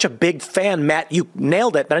 I'm such a big fan, Matt. You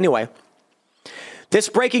nailed it. But anyway. This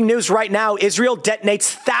breaking news right now, Israel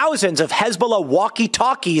detonates thousands of Hezbollah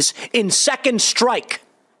walkie-talkies in second strike.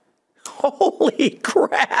 Holy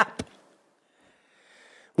crap.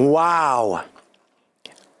 Wow.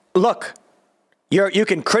 Look, You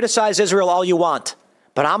can criticize Israel all you want,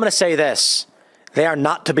 but I'm going to say this. They are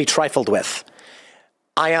not to be trifled with.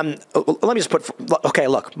 Let me just okay,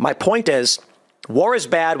 look, my point is, war is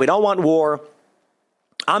bad. We don't want war.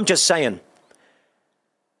 I'm just saying,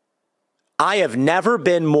 I have never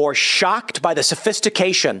been more shocked by the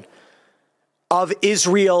sophistication of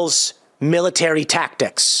Israel's military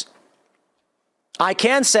tactics. I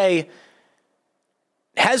can say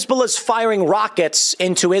Hezbollah's firing rockets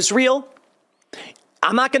into Israel.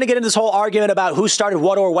 I'm not going to get into this whole argument about who started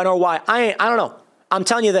what or when or why. I don't know. I'm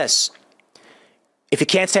telling you this. If you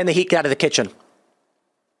can't stand the heat, get out of the kitchen.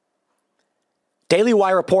 Daily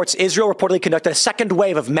Wire reports Israel reportedly conducted a second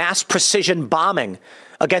wave of mass precision bombing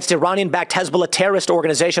against Iranian-backed Hezbollah terrorist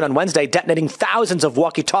organization on Wednesday, detonating thousands of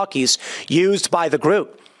walkie-talkies used by the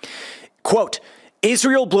group. Quote,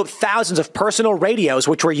 Israel blew up thousands of personal radios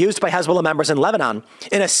which were used by Hezbollah members in Lebanon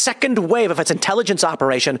in a second wave of its intelligence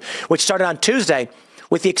operation, which started on Tuesday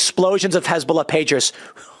with the explosions of Hezbollah pagers.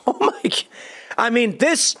 Oh my, I mean,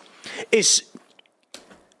 this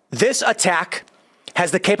attack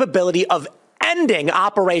has the capability of ending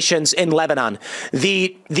operations in Lebanon.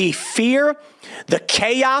 The fear, the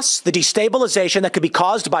chaos, the destabilization that could be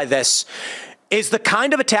caused by this is the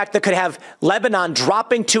kind of attack that could have Lebanon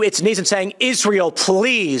dropping to its knees and saying, Israel,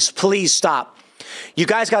 please, please stop. You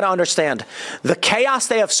guys got to understand the chaos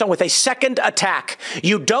they have sown with a second attack.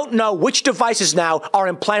 You don't know which devices now are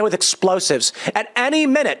implanted with explosives. At any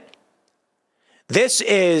minute, this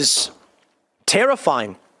is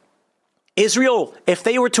terrifying. Israel, if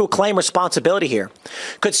they were to claim responsibility here,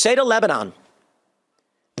 could say to Lebanon,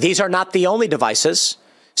 these are not the only devices.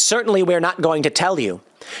 Certainly, we're not going to tell you.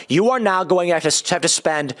 You are now going to have to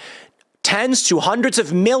spend tens to hundreds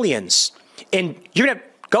of millions in, you're going to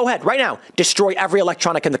go ahead right now, destroy every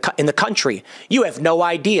electronic in the country. You have no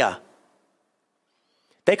idea.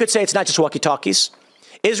 They could say it's not just walkie-talkies.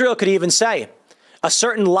 Israel could even say a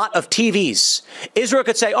certain lot of TVs. Israel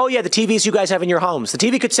could say, oh yeah, the TVs you guys have in your homes. The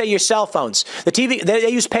TV could say your cell phones. The TV, they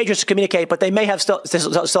use pagers to communicate, but they may have still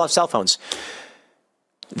have cell phones.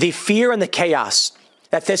 The fear and the chaos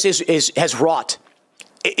that this has wrought,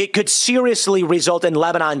 it could seriously result in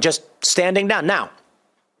Lebanon just standing down. Now,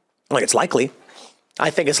 like it's likely.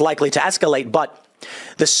 I think it's likely to escalate, but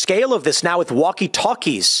the scale of this now with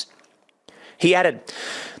walkie-talkies, he added,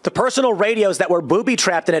 the personal radios that were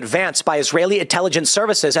booby-trapped in advance by Israeli intelligence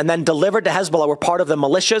services and then delivered to Hezbollah were part of the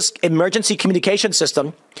militia's emergency communication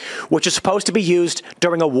system, which is supposed to be used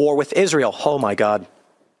during a war with Israel. Oh, my God.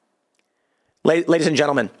 Ladies and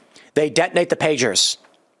gentlemen, they detonate the pagers,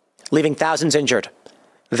 leaving thousands injured.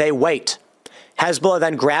 They wait. Hezbollah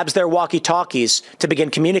then grabs their walkie-talkies to begin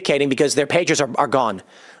communicating because their pagers are gone.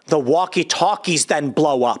 The walkie-talkies then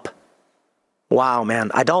blow up. Wow, man.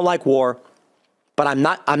 I don't like war, but I'm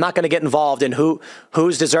not going to get involved in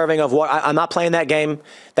who's deserving of war. I'm not playing that game.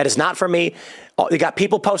 That is not for me. You got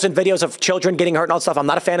people posting videos of children getting hurt and all that stuff. I'm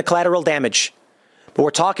not a fan of collateral damage. But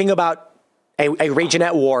we're talking about a region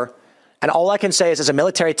at war. And all I can say is, as a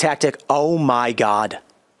military tactic, oh my God.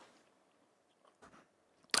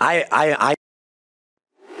 The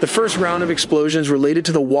first round of explosions related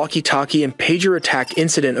to the walkie-talkie and pager attack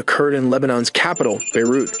incident occurred in Lebanon's capital,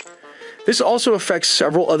 Beirut. This also affects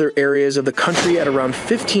several other areas of the country at around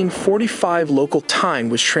 15:45 local time,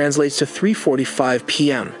 which translates to 3:45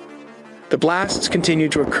 p.m. The blasts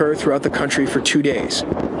continued to occur throughout the country for 2 days.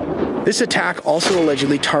 This attack also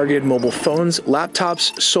allegedly targeted mobile phones,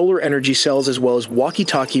 laptops, solar energy cells, as well as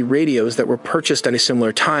walkie-talkie radios that were purchased at a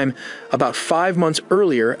similar time, about 5 months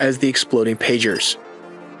earlier as the exploding pagers.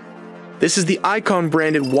 This is the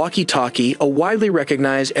Icon-branded walkie-talkie, a widely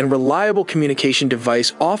recognized and reliable communication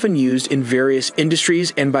device often used in various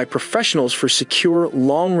industries and by professionals for secure,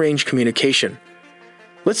 long-range communication.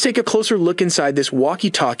 Let's take a closer look inside this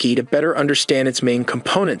walkie-talkie to better understand its main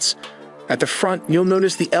components. At the front, you'll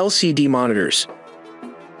notice the LCD monitors.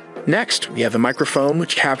 Next, we have the microphone,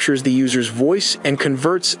 which captures the user's voice and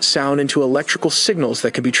converts sound into electrical signals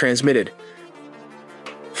that can be transmitted.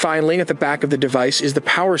 Finally, at the back of the device is the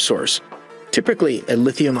power source, typically a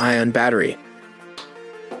lithium-ion battery.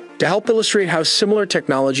 To help illustrate how similar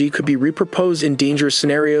technology could be reproposed in dangerous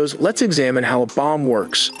scenarios, let's examine how a bomb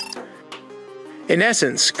works. In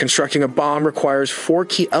essence, constructing a bomb requires 4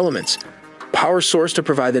 key elements: power source to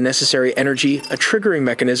provide the necessary energy, a triggering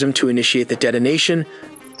mechanism to initiate the detonation,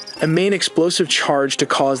 a main explosive charge to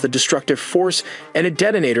cause the destructive force, and a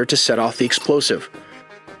detonator to set off the explosive.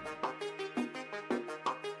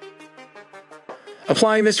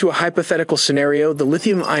 Applying this to a hypothetical scenario, the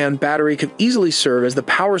lithium-ion battery could easily serve as the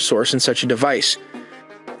power source in such a device.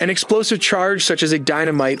 An explosive charge, such as a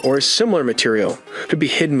dynamite or a similar material, could be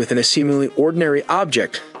hidden within a seemingly ordinary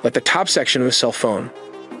object, like the top section of a cell phone.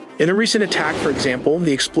 In a recent attack, for example,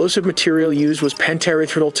 the explosive material used was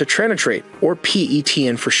penterethyl tetranitrate, or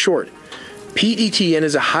PETN for short. PETN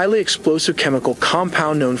is a highly explosive chemical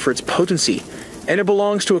compound known for its potency, and it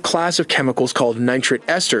belongs to a class of chemicals called nitrate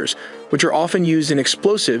esters, which are often used in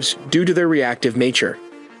explosives due to their reactive nature.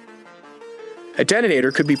 A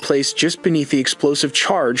detonator could be placed just beneath the explosive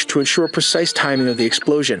charge to ensure precise timing of the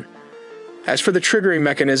explosion. As for the triggering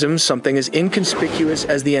mechanism, something as inconspicuous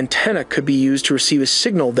as the antenna could be used to receive a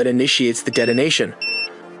signal that initiates the detonation.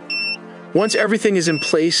 Once everything is in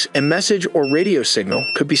place, a message or radio signal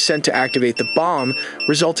could be sent to activate the bomb,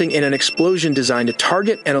 resulting in an explosion designed to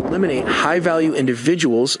target and eliminate high-value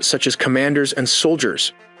individuals such as commanders and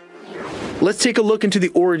soldiers. Let's take a look into the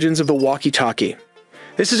origins of the walkie-talkie.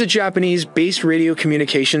 This is a Japanese-based radio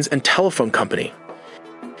communications and telephone company.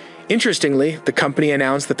 Interestingly, the company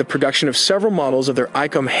announced that the production of several models of their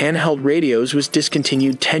ICOM handheld radios was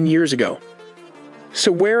discontinued 10 years ago.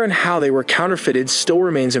 So where and how they were counterfeited still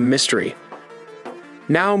remains a mystery.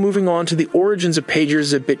 Now moving on to the origins of pagers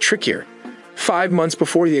is a bit trickier. 5 months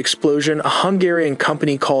before the explosion, a Hungarian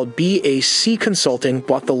company called BAC Consulting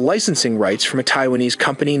bought the licensing rights from a Taiwanese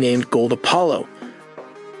company named Gold Apollo.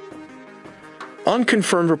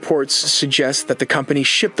 Unconfirmed reports suggest that the company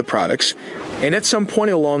shipped the products, and at some point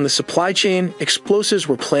along the supply chain, explosives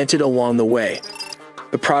were planted along the way.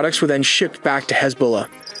 The products were then shipped back to Hezbollah.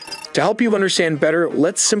 To help you understand better,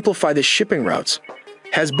 let's simplify the shipping routes.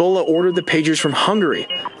 Hezbollah ordered the pagers from Hungary,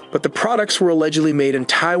 but the products were allegedly made in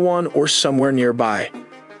Taiwan or somewhere nearby.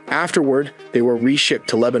 Afterward, they were reshipped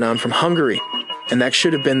to Lebanon from Hungary, and that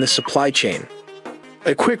should have been the supply chain.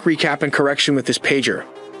 A quick recap and correction with this pager.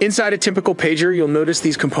 Inside a typical pager, you'll notice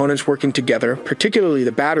these components working together, particularly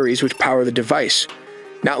the batteries which power the device.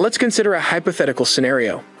 Now let's consider a hypothetical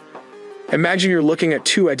scenario. Imagine you're looking at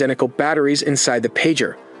 2 identical batteries inside the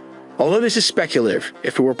pager. Although this is speculative,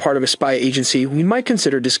 if it were part of a spy agency, we might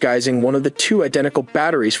consider disguising one of the 2 identical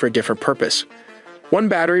batteries for a different purpose. One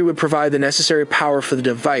battery would provide the necessary power for the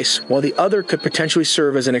device, while the other could potentially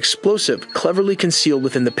serve as an explosive cleverly concealed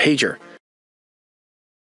within the pager.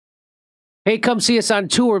 Hey, come see us on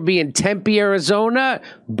tour. We'll be in Tempe, Arizona,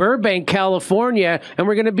 Burbank, California, and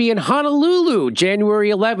we're going to be in Honolulu, January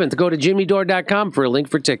 11th. Go to jimmydore.com for a link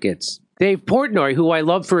for tickets. Dave Portnoy, who I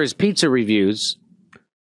love for his pizza reviews,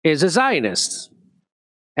 is a Zionist.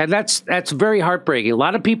 And that's very heartbreaking. A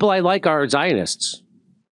lot of people I like are Zionists.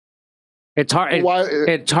 It's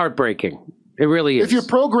it's heartbreaking. It really is. If you're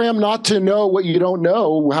programmed not to know what you don't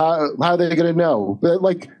know, how are they going to know?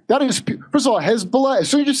 Like, that is, first of all, Hezbollah, as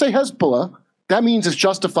soon as you say Hezbollah, that means it's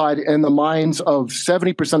justified in the minds of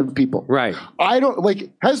 70% of people. Right. I don't,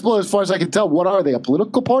 like, Hezbollah, as far as I can tell, what are they? A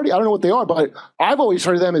political party? I don't know what they are, but I've always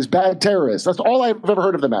heard of them as bad terrorists. That's all I've ever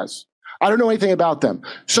heard of them as. I don't know anything about them.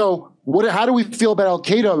 So how do we feel about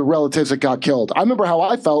Al-Qaeda relatives that got killed? I remember how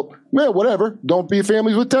I felt. Man, whatever. Don't be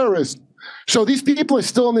families with terrorists. So these people are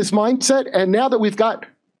still in this mindset, and now that we've got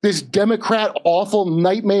this Democrat awful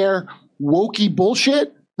nightmare wokey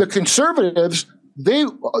bullshit, the conservatives, they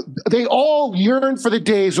all yearn for the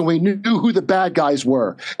days when we knew who the bad guys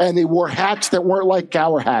were, and they wore hats that weren't like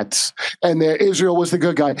our hats, and Israel was the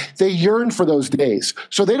good guy. They yearn for those days,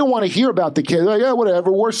 so they don't want to hear about the kid. Like, yeah,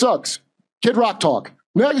 whatever, war sucks. Kid Rock talk.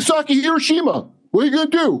 Nagasaki, Hiroshima. What are you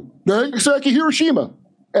gonna do? Nagasaki, Hiroshima.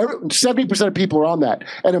 70% of people are on that,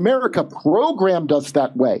 and America programmed us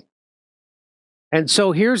that way. And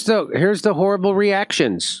so here's the horrible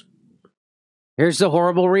reactions. Here's the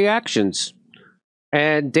horrible reactions.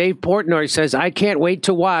 And Dave Portnoy says, I can't wait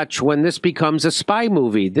to watch when this becomes a spy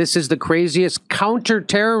movie. This is the craziest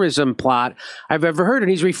counterterrorism plot I've ever heard. And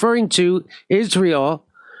he's referring to Israel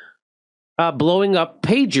blowing up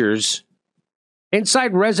pagers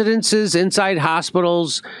inside residences, inside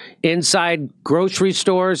hospitals, inside grocery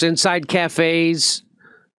stores, inside cafes.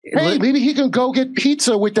 Hey, maybe he can go get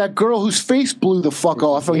pizza with that girl whose face blew the fuck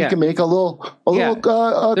off, and he can make a little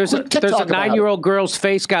there's a 9-year-old girl's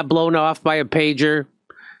face got blown off by a pager.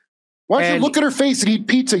 Why don't you look at her face and eat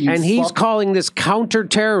pizza, you And he's calling this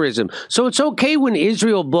counterterrorism. So it's okay when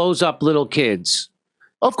Israel blows up little kids.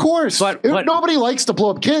 Of course. But nobody likes to blow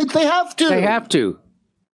up kids. They have to. They have to.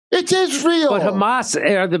 It's Israel. But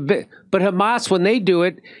Hamas, when they do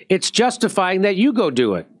it, it's justifying that you go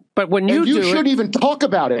do it. But when you do it, shouldn't even talk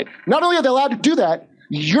about it. Not only are they allowed to do that,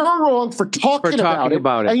 you're wrong for talking about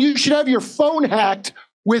it. And you should have your phone hacked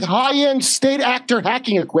with high-end state actor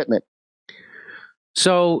hacking equipment.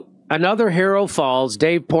 So another hero falls.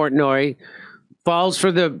 Dave Portnoy falls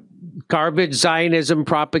for the garbage Zionism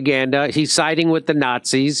propaganda. He's siding with the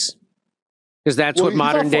Nazis. Because that's what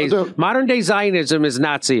modern day Zionism is.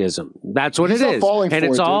 Nazism. That's what it is, and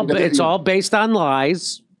it's all based on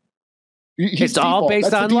lies. It's all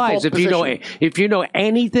based on lies. If you know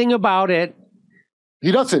anything about it,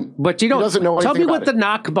 he doesn't. But you don't. He doesn't know anything tell me about what the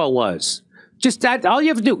Nakba was. Just that. All you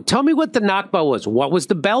have to do. Tell me what the Nakba was. What was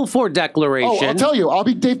the Balfour Declaration? Oh, I'll tell you. I'll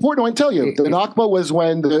be Dave Portnoy and tell you. The Nakba was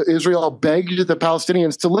when Israel begged the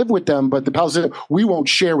Palestinians to live with them, but the Palestinians, we won't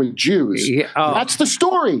share with Jews. Yeah, that's the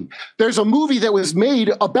story. There's a movie that was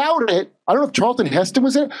made about it. I don't know if Charlton Heston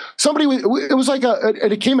was in it. It was like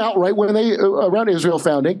and it came out right when around Israel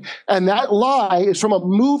founding. And that lie is from a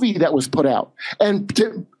movie that was put out. And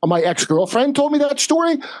my ex-girlfriend told me that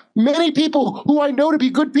story. Many people who I know to be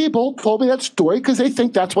good people told me that story because they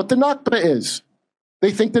think that's what the Nakba is.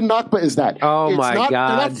 They think the Nakba is that. Oh, my God.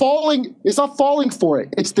 They're not falling. It's not falling for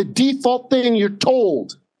it. It's the default thing you're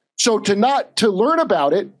told. So to learn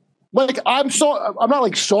about it, like I'm not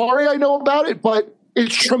like sorry I know about it, but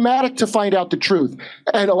it's traumatic to find out the truth.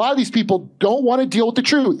 And a lot of these people don't want to deal with the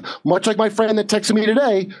truth. Much like my friend that texted me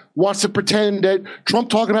today wants to pretend that Trump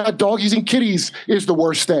talking about doggies and kitties is the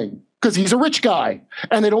worst thing because he's a rich guy.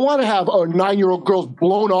 And they don't want to have a 9-year-old girl's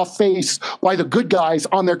blown off face by the good guys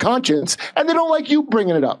on their conscience. And they don't like you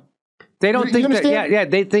bringing it up. They don't think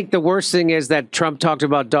that, they think the worst thing is that Trump talked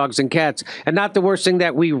about dogs and cats, and not the worst thing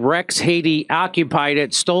that we Rex Haiti occupied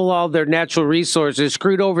it, stole all their natural resources,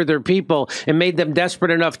 screwed over their people, and made them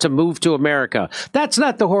desperate enough to move to America. That's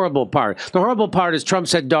not the horrible part. The horrible part is Trump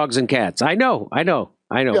said dogs and cats. I know. Yeah,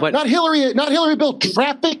 but not Hillary Bill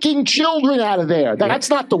trafficking children out of there.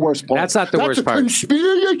 That's not the worst part. That's not the worst part.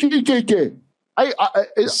 Conspiracy.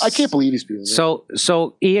 I can't believe these people.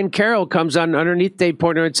 So Ian Carroll comes on underneath Dave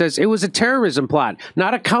Portnoy and says it was a terrorism plot,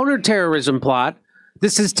 not a counterterrorism plot.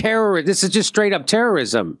 This is terror. This is just straight up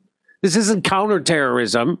terrorism. This isn't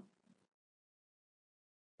counterterrorism.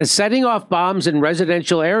 Setting off bombs in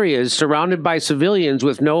residential areas surrounded by civilians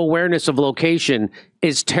with no awareness of location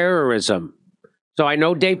is terrorism. So I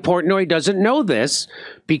know Dave Portnoy doesn't know this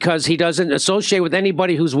because he doesn't associate with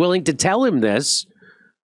anybody who's willing to tell him this.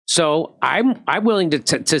 So I'm willing to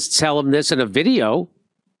tell him this in a video.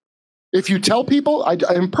 If you tell people,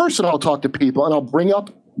 in person, I'll talk to people and I'll bring up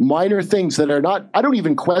minor things that are not, I don't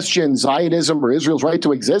even question Zionism or Israel's right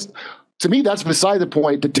to exist. To me, that's beside the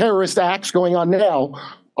point. The terrorist acts going on now,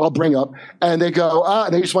 I'll bring up, and they go,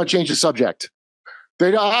 they just want to change the subject.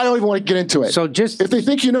 I don't even want to get into it. So if they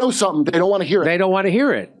think you know something, they don't want to hear it. They don't want to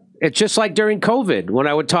hear it. It's just like during COVID when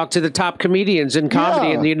I would talk to the top comedians in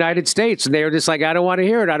comedy in the United States, and they were just like, I don't want to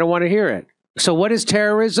hear it. I don't want to hear it. So what is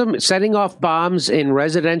terrorism? Setting off bombs in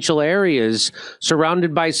residential areas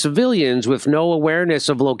surrounded by civilians with no awareness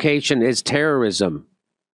of location is terrorism.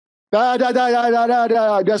 Sorry,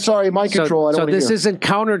 mind control. So this isn't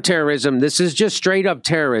counterterrorism. This is just straight up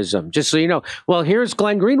terrorism. Just so you know. Well, here's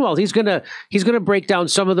Glenn Greenwald. He's gonna break down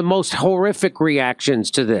some of the most horrific reactions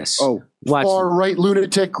to this. Oh, far right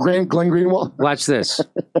lunatic Glenn Greenwald. Watch this.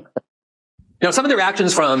 Some of the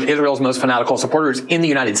reactions from Israel's most fanatical supporters in the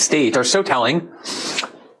United States are so telling.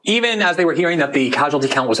 Even as they were hearing that the casualty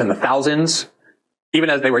count was in the thousands, even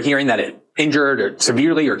as they were hearing that it injured or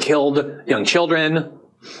severely or killed young children,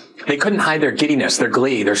 they couldn't hide their giddiness, their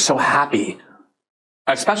glee. They're so happy,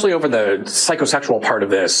 especially over the psychosexual part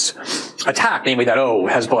of this attack, namely that,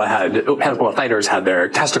 Hezbollah fighters had their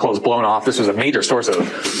testicles blown off. This was a major source of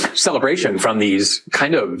celebration from these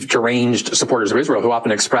kind of deranged supporters of Israel who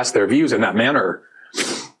often express their views in that manner.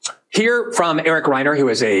 Hear from Eric Reiner, who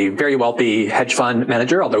is a very wealthy hedge fund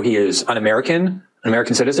manager, although he is an American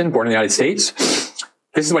citizen born in the United States.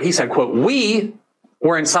 This is what he said, quote, "We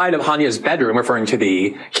were inside of Hanya's bedroom," referring to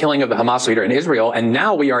the killing of the Hamas leader in Israel, "and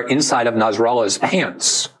now we are inside of Nasrallah's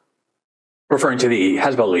pants," referring to the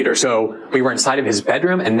Hezbollah leader. So we were inside of his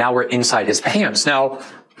bedroom, and now we're inside his pants. Now,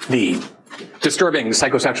 the disturbing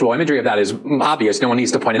psychosexual imagery of that is obvious. No one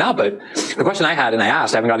needs to point it out. But the question I had, and I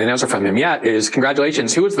asked, I haven't gotten an answer from him yet, is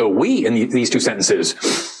congratulations. Who is the we in these two sentences?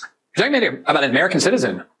 You're talking about an American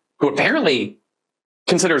citizen who apparently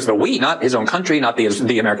considers the we, not his own country, not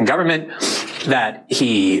the American government, that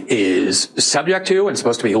he is subject to and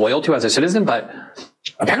supposed to be loyal to as a citizen, but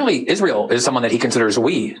apparently Israel is someone that he considers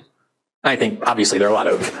we. I think obviously there are a lot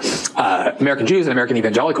of American Jews and American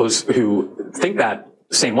evangelicals who think that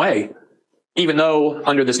same way, even though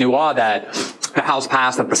under this new law that the House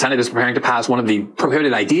passed, that the Senate is preparing to pass, one of the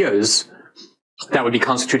prohibited ideas that would be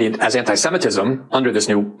constituted as anti-Semitism under this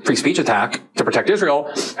new free speech attack to protect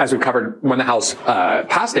Israel, as we covered when the House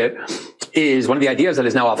passed it, is one of the ideas that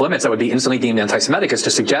is now off limits that would be instantly deemed anti-Semitic, is to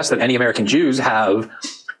suggest that any American Jews have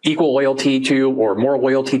equal loyalty to or more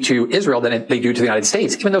loyalty to Israel than they do to the United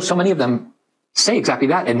States, even though so many of them say exactly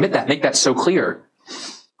that, admit that, make that so clear.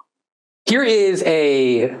 Here is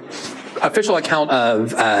a official account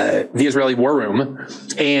of the Israeli war room,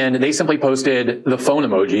 and they simply posted the phone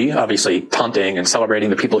emoji, obviously taunting and celebrating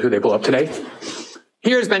the people who they blew up today.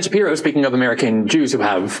 Here's Ben Shapiro speaking of American Jews who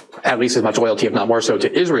have at least as much loyalty, if not more so,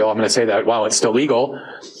 to Israel. I'm going to say that while it's still legal.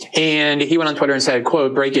 And he went on Twitter and said,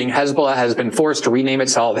 quote, breaking, Hezbollah has been forced to rename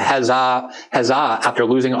itself Hezbollah after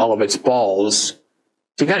losing all of its balls.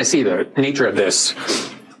 So you kind of see the nature of this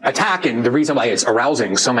attack and the reason why it's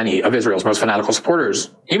arousing so many of Israel's most fanatical supporters,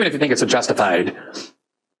 even if you think it's a justified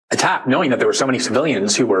attack, knowing that there were so many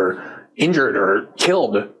civilians who were injured or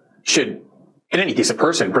killed should, in any decent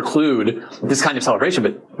person, preclude this kind of celebration.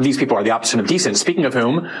 But these people are the opposite of decent. Speaking of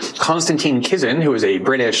whom, Konstantin Kizin, who is a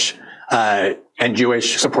British and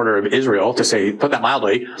Jewish supporter of Israel, to say, put that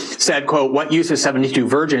mildly, said, quote, what use is 72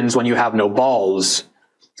 virgins when you have no balls?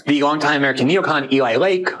 The longtime American neocon Eli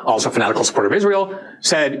Lake, also a fanatical supporter of Israel,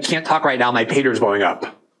 said, can't talk right now, my pager's blowing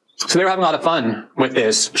up. So they were having a lot of fun with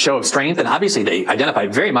this show of strength, and obviously they identify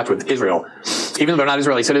very much with Israel. Even though they're not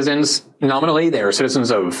Israeli citizens nominally, they are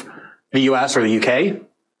citizens of the US or the UK.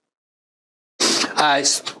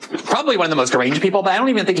 It's probably one of the most deranged people, but I don't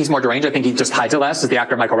even think he's more deranged. I think he just hides it less, is the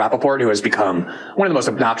actor Michael Rappaport, who has become one of the most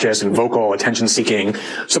obnoxious and vocal, attention-seeking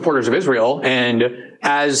supporters of Israel. And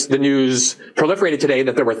as the news proliferated today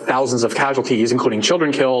that there were thousands of casualties, including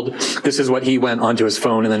children killed, this is what he went onto his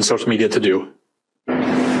phone and then social media to do.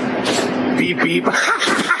 Beep, beep.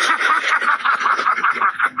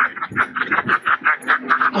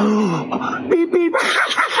 Beep, beep.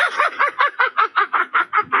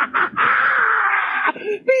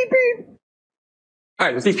 Beep, beep. All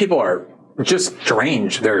right, these people are just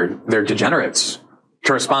deranged. They're degenerates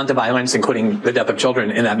to respond to violence, including the death of children,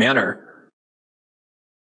 in that manner.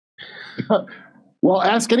 Well,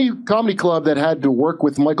 ask any comedy club that had to work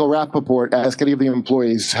with Michael Rappaport, ask any of the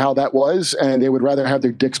employees how that was, and they would rather have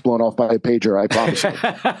their dicks blown off by a pager, I promise you.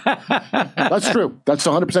 That's true. That's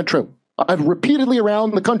 100% true. I've repeatedly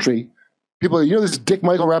around the country, people are, this dick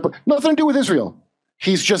Michael Rappaport, nothing to do with Israel.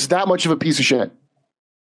 He's just that much of a piece of shit.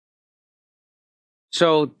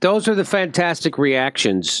 So those are the fantastic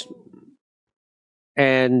reactions.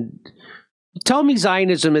 And tell me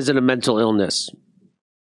Zionism isn't a mental illness.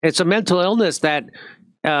 It's a mental illness that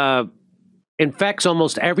infects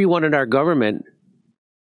almost everyone in our government.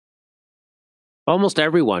 Almost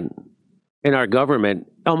everyone in our government.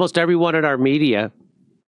 Almost everyone in our media.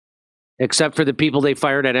 Except for the people they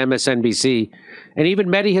fired at MSNBC. And even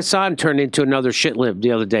Mehdi Hassan turned into another shitlib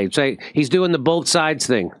the other day. So he's doing the both sides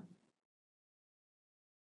thing.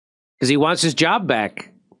 Because he wants his job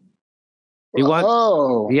back. He wants.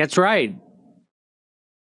 Oh, that's right.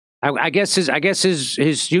 I guess his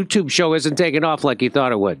YouTube show isn't taking off like he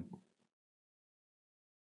thought it would.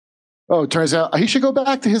 Oh, it turns out he should go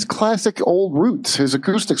back to his classic old roots, his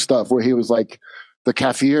acoustic stuff, where he was like the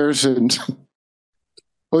Kafirs and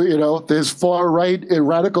this far right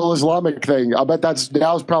radical Islamic thing. I bet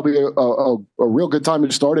now's probably a real good time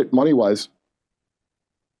to start it money wise.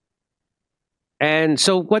 And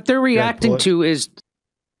so what they're reacting to is...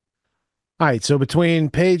 All right, so between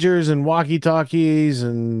pagers and walkie-talkies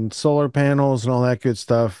and solar panels and all that good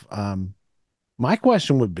stuff, my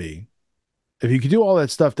question would be, if you could do all that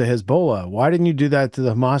stuff to Hezbollah, why didn't you do that to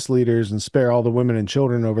the Hamas leaders and spare all the women and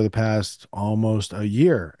children over the past almost a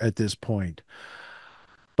year at this point?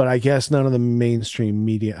 But I guess none of the mainstream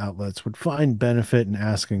media outlets would find benefit in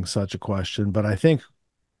asking such a question. But I think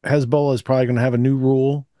Hezbollah is probably going to have a new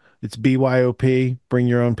rule. It's BYOP, bring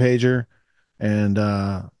your own pager, and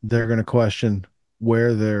they're going to question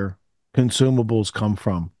where their consumables come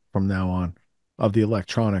from now on, of the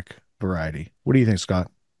electronic variety. What do you think,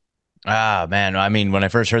 Scott? Ah, man. I mean, when I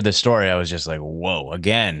first heard this story, I was just like, whoa,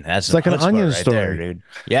 again, that's like an onion right story, there, dude.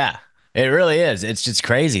 Yeah, it really is. It's just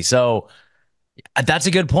crazy. So that's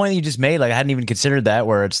a good point you just made. Like, I hadn't even considered that,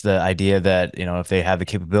 where it's the idea that, if they have the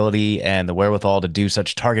capability and the wherewithal to do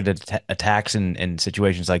such targeted attacks in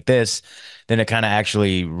situations like this, then it kind of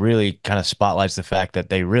actually really kind of spotlights the fact that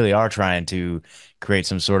they really are trying to create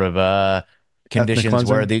some sort of conditions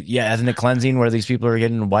where ethnic cleansing, where these people are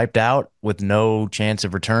getting wiped out with no chance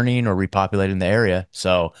of returning or repopulating the area.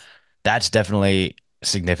 So that's definitely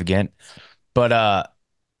significant. But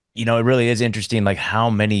it really is interesting, like how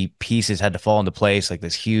many pieces had to fall into place, like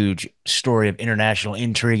this huge story of international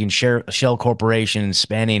intrigue and shell corporations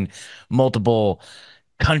spanning multiple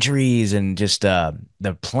countries, and just the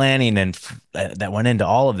planning and that went into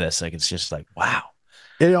all of this. Like, it's just like, wow.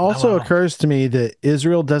 It also Wow. occurs to me that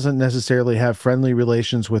Israel doesn't necessarily have friendly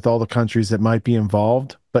relations with all the countries that might be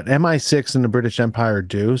involved, but MI6 and the British Empire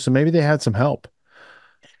do. So maybe they had some help.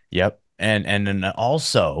 Yep. And then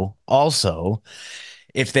also,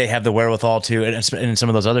 if they have the wherewithal to, and some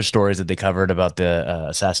of those other stories that they covered about the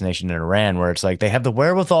assassination in Iran, where it's like they have the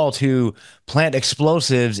wherewithal to plant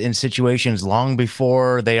explosives in situations long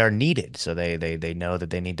before they are needed. So they know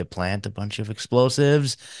that they need to plant a bunch of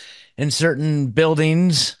explosives in certain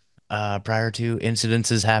buildings prior to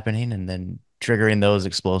incidences happening, and then triggering those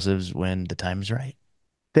explosives when the time is right.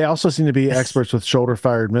 They also seem to be experts with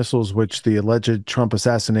shoulder-fired missiles, which the alleged Trump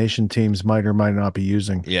assassination teams might or might not be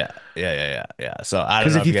using. Yeah. So I don't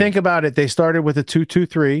Because know if you think about it, they started with a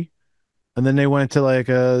 223, and then they went to like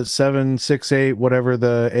a 7.68, whatever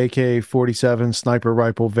the AK-47 sniper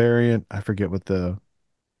rifle variant. I forget what the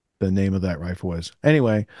name of that rifle was.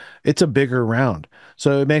 Anyway, it's a bigger round,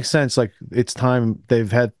 so it makes sense. Like it's time they've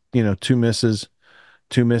had two missed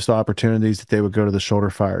opportunities that they would go to the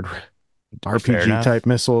shoulder-fired fair RPG enough. type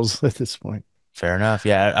missiles at this point. Fair enough.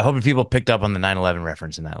 Yeah, I hope people picked up on the 9/11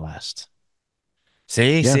 reference in that last.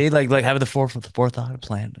 Yeah. See, like having the forethought of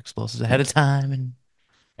plant explosives ahead of time, and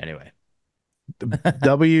anyway.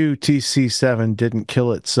 WTC-7 didn't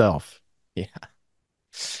kill itself. Yeah.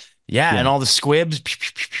 Yeah, and all the squibs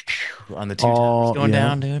on the two towers going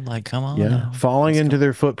down, dude. Like, come on now. Falling into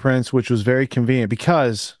their footprints, which was very convenient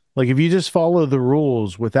because, like, if you just follow the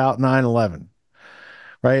rules without 9/11,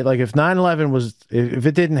 right? Like, if 9/11 was, if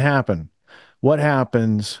it didn't happen, what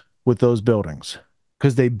happens with those buildings?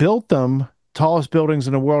 Because they built them, tallest buildings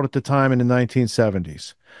in the world at the time in the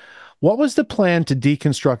 1970s. What was the plan to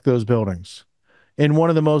deconstruct those buildings? In one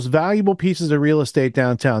of the most valuable pieces of real estate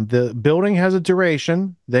downtown. The building has a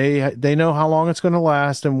duration. They know how long it's going to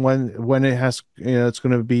last and when it has it's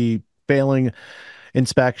going to be failing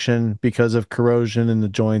inspection because of corrosion in the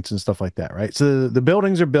joints and stuff like that, right? So the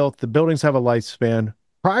buildings are built, the buildings have a lifespan.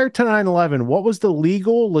 Prior to 9/11, what was the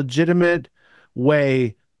legal, legitimate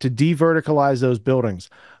way to de-verticalize those buildings?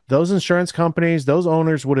 Those insurance companies, those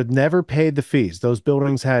owners would have never paid the fees. Those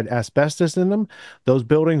buildings had asbestos in them. Those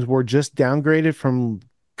buildings were just downgraded from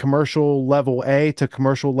commercial level A to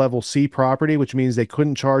commercial level C property, which means they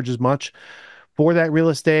couldn't charge as much for that real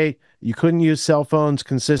estate. You couldn't use cell phones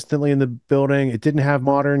consistently in the building. It didn't have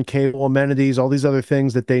modern cable amenities, all these other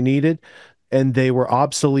things that they needed, and they were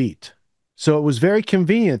obsolete. So it was very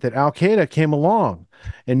convenient that Al Qaeda came along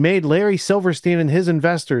and made Larry Silverstein and his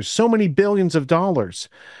investors so many billions of dollars.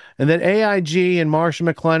 And that AIG and Marsh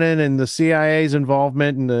McLennan and the CIA's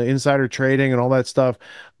involvement in the insider trading and all that stuff,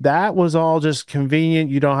 that was all just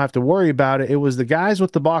convenient. You don't have to worry about it. It was the guys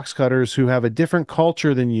with the box cutters who have a different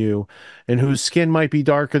culture than you and whose skin might be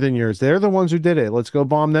darker than yours. They're the ones who did it. Let's go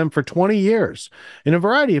bomb them for 20 years in a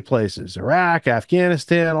variety of places, Iraq,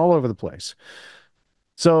 Afghanistan, all over the place.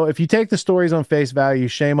 So if you take the stories on face value,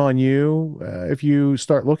 shame on you. If you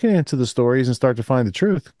start looking into the stories and start to find the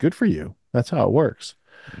truth, good for you. That's how it works.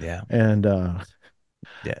 Yeah. And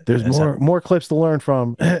there's more clips to learn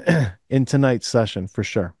from in tonight's session for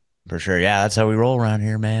sure. For sure. Yeah, that's how we roll around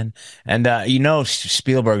here, man. And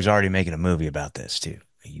Spielberg's already making a movie about this too.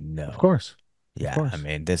 Of course. Yeah. Of course. I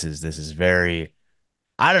mean, this is very,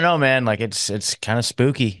 I don't know, man. Like it's kind of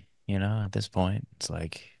spooky, at this point. It's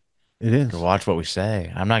like it is. Watch what we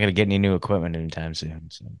say. I'm not gonna get any new equipment anytime soon.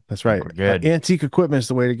 So that's right. We're good. Antique equipment is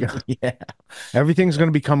the way to go. Yeah. Everything's going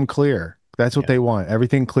to become clear. That's what they want.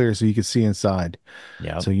 Everything clear so you can see inside.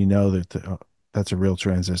 Yeah. So you know that that's a real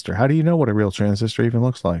transistor. How do you know what a real transistor even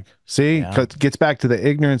looks like? See, it gets back to the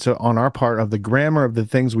ignorance on our part of the grammar of the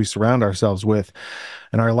things we surround ourselves with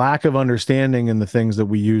and our lack of understanding in the things that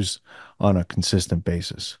we use on a consistent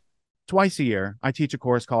basis. Twice a year, I teach a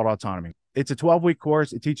course called Autonomy. It's a 12-week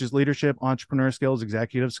course. It teaches leadership, entrepreneur skills,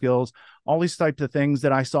 executive skills, all these types of things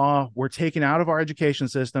that I saw were taken out of our education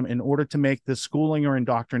system in order to make the schooling or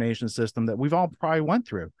indoctrination system that we've all probably went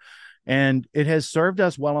through. And it has served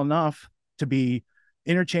us well enough to be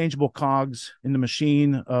interchangeable cogs in the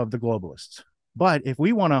machine of the globalists. But if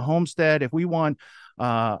we want a homestead, if we want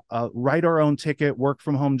write our own ticket, work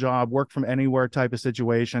from home job, work from anywhere type of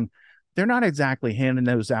situation, they're not exactly handing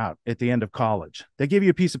those out at the end of college. They give you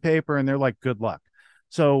a piece of paper and they're like, good luck.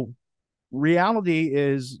 So reality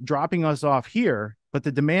is dropping us off here, but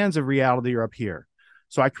the demands of reality are up here.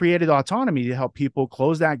 So I created Autonomy to help people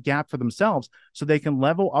close that gap for themselves so they can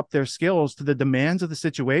level up their skills to the demands of the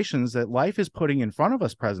situations that life is putting in front of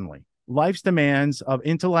us presently. Life's demands of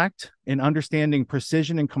intellect and understanding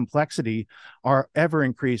precision and complexity are ever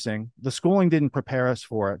increasing. The schooling didn't prepare us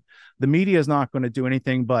for it. The media is not going to do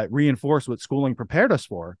anything but reinforce what schooling prepared us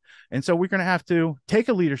for. And so we're going to have to take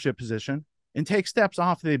a leadership position, and take steps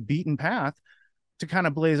off the beaten path to kind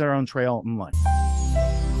of blaze our own trail in life.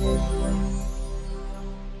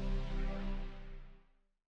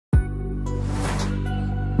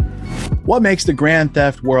 What makes the Grand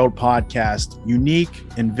Theft World podcast unique,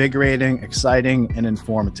 invigorating, exciting, and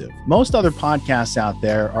informative? Most other podcasts out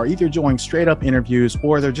there are either doing straight up interviews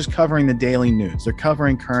or they're just covering the daily news. They're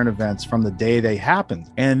covering current events from the day they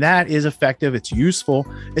happened. And that is effective. It's useful.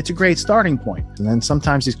 It's a great starting point. And then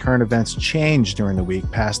sometimes these current events change during the week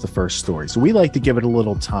past the first story. So we like to give it a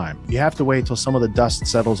little time. You have to wait till some of the dust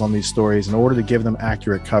settles on these stories in order to give them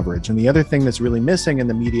accurate coverage. And the other thing that's really missing in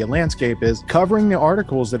the media landscape is covering the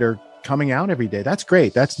articles that are coming out every day. That's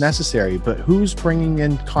great. That's necessary. But who's bringing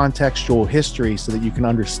in contextual history so that you can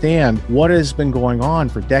understand what has been going on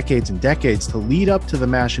for decades and decades to lead up to the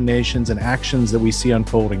machinations and actions that we see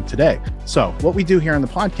unfolding today? So what we do here on the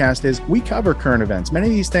podcast is we cover current events. Many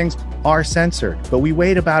of these things are censored, but we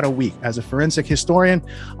wait about a week. As a forensic historian,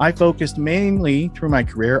 I focused mainly through my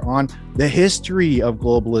career on the history of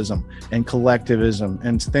globalism and collectivism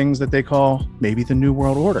and things that they call maybe the New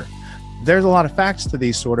World Order. There's a lot of facts to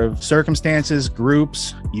these sort of circumstances,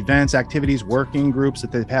 groups, events, activities, working groups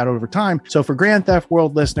that they've had over time. So for Grand Theft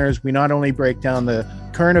World listeners, we not only break down the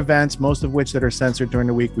current events, most of which that are censored during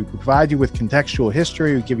the week, we provide you with contextual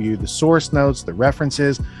history, we give you the source notes, the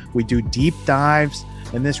references, we do deep dives,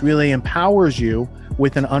 and this really empowers you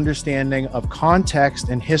with an understanding of context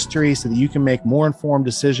and history so that you can make more informed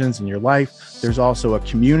decisions in your life. There's also a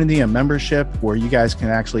community, a membership where you guys can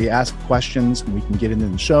actually ask questions and we can get into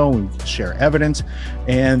the show and we can share evidence.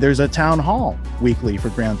 And there's a town hall weekly for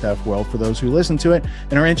Grand Theft World for those who listen to it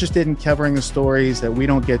and are interested in covering the stories that we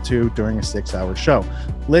don't get to during a 6-hour show.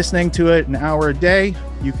 Listening to it an hour a day,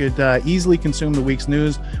 you could easily consume the week's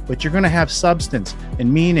news, but you're going to have substance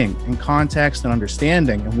and meaning and context and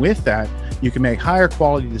understanding. And with that, you can make higher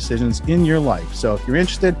quality decisions in your life. So if you're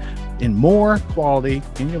interested in more quality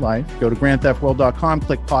in your life, go to grandtheftworld.com,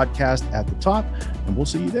 click podcast at the top, and we'll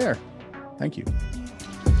see you there. Thank you.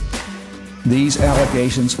 These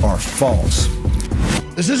allegations are false.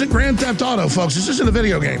 This isn't Grand Theft Auto, folks. This isn't a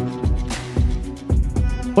video game.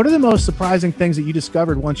 What are the most surprising things that you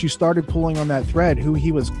discovered once you started pulling on that thread? Who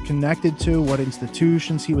he was connected to, what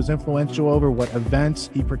institutions he was influential over, what events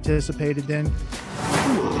he participated in?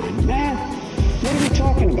 Come on, man. What are we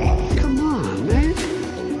talking about? Come on, man.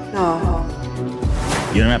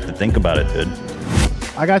 No. You don't have to think about it, dude.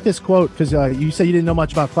 I got this quote because you said you didn't know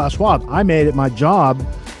much about Klaus Schwab. I made it my job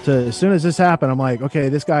to, as soon as this happened, I'm like, okay,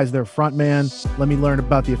 this guy's their front man. Let me learn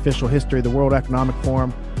about the official history of the World Economic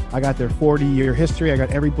Forum. I got their 40-year history. I got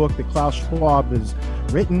every book that Klaus Schwab has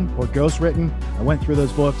written or ghostwritten. I went through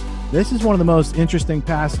those books. This is one of the most interesting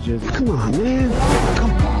passages. Come on,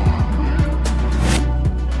 man.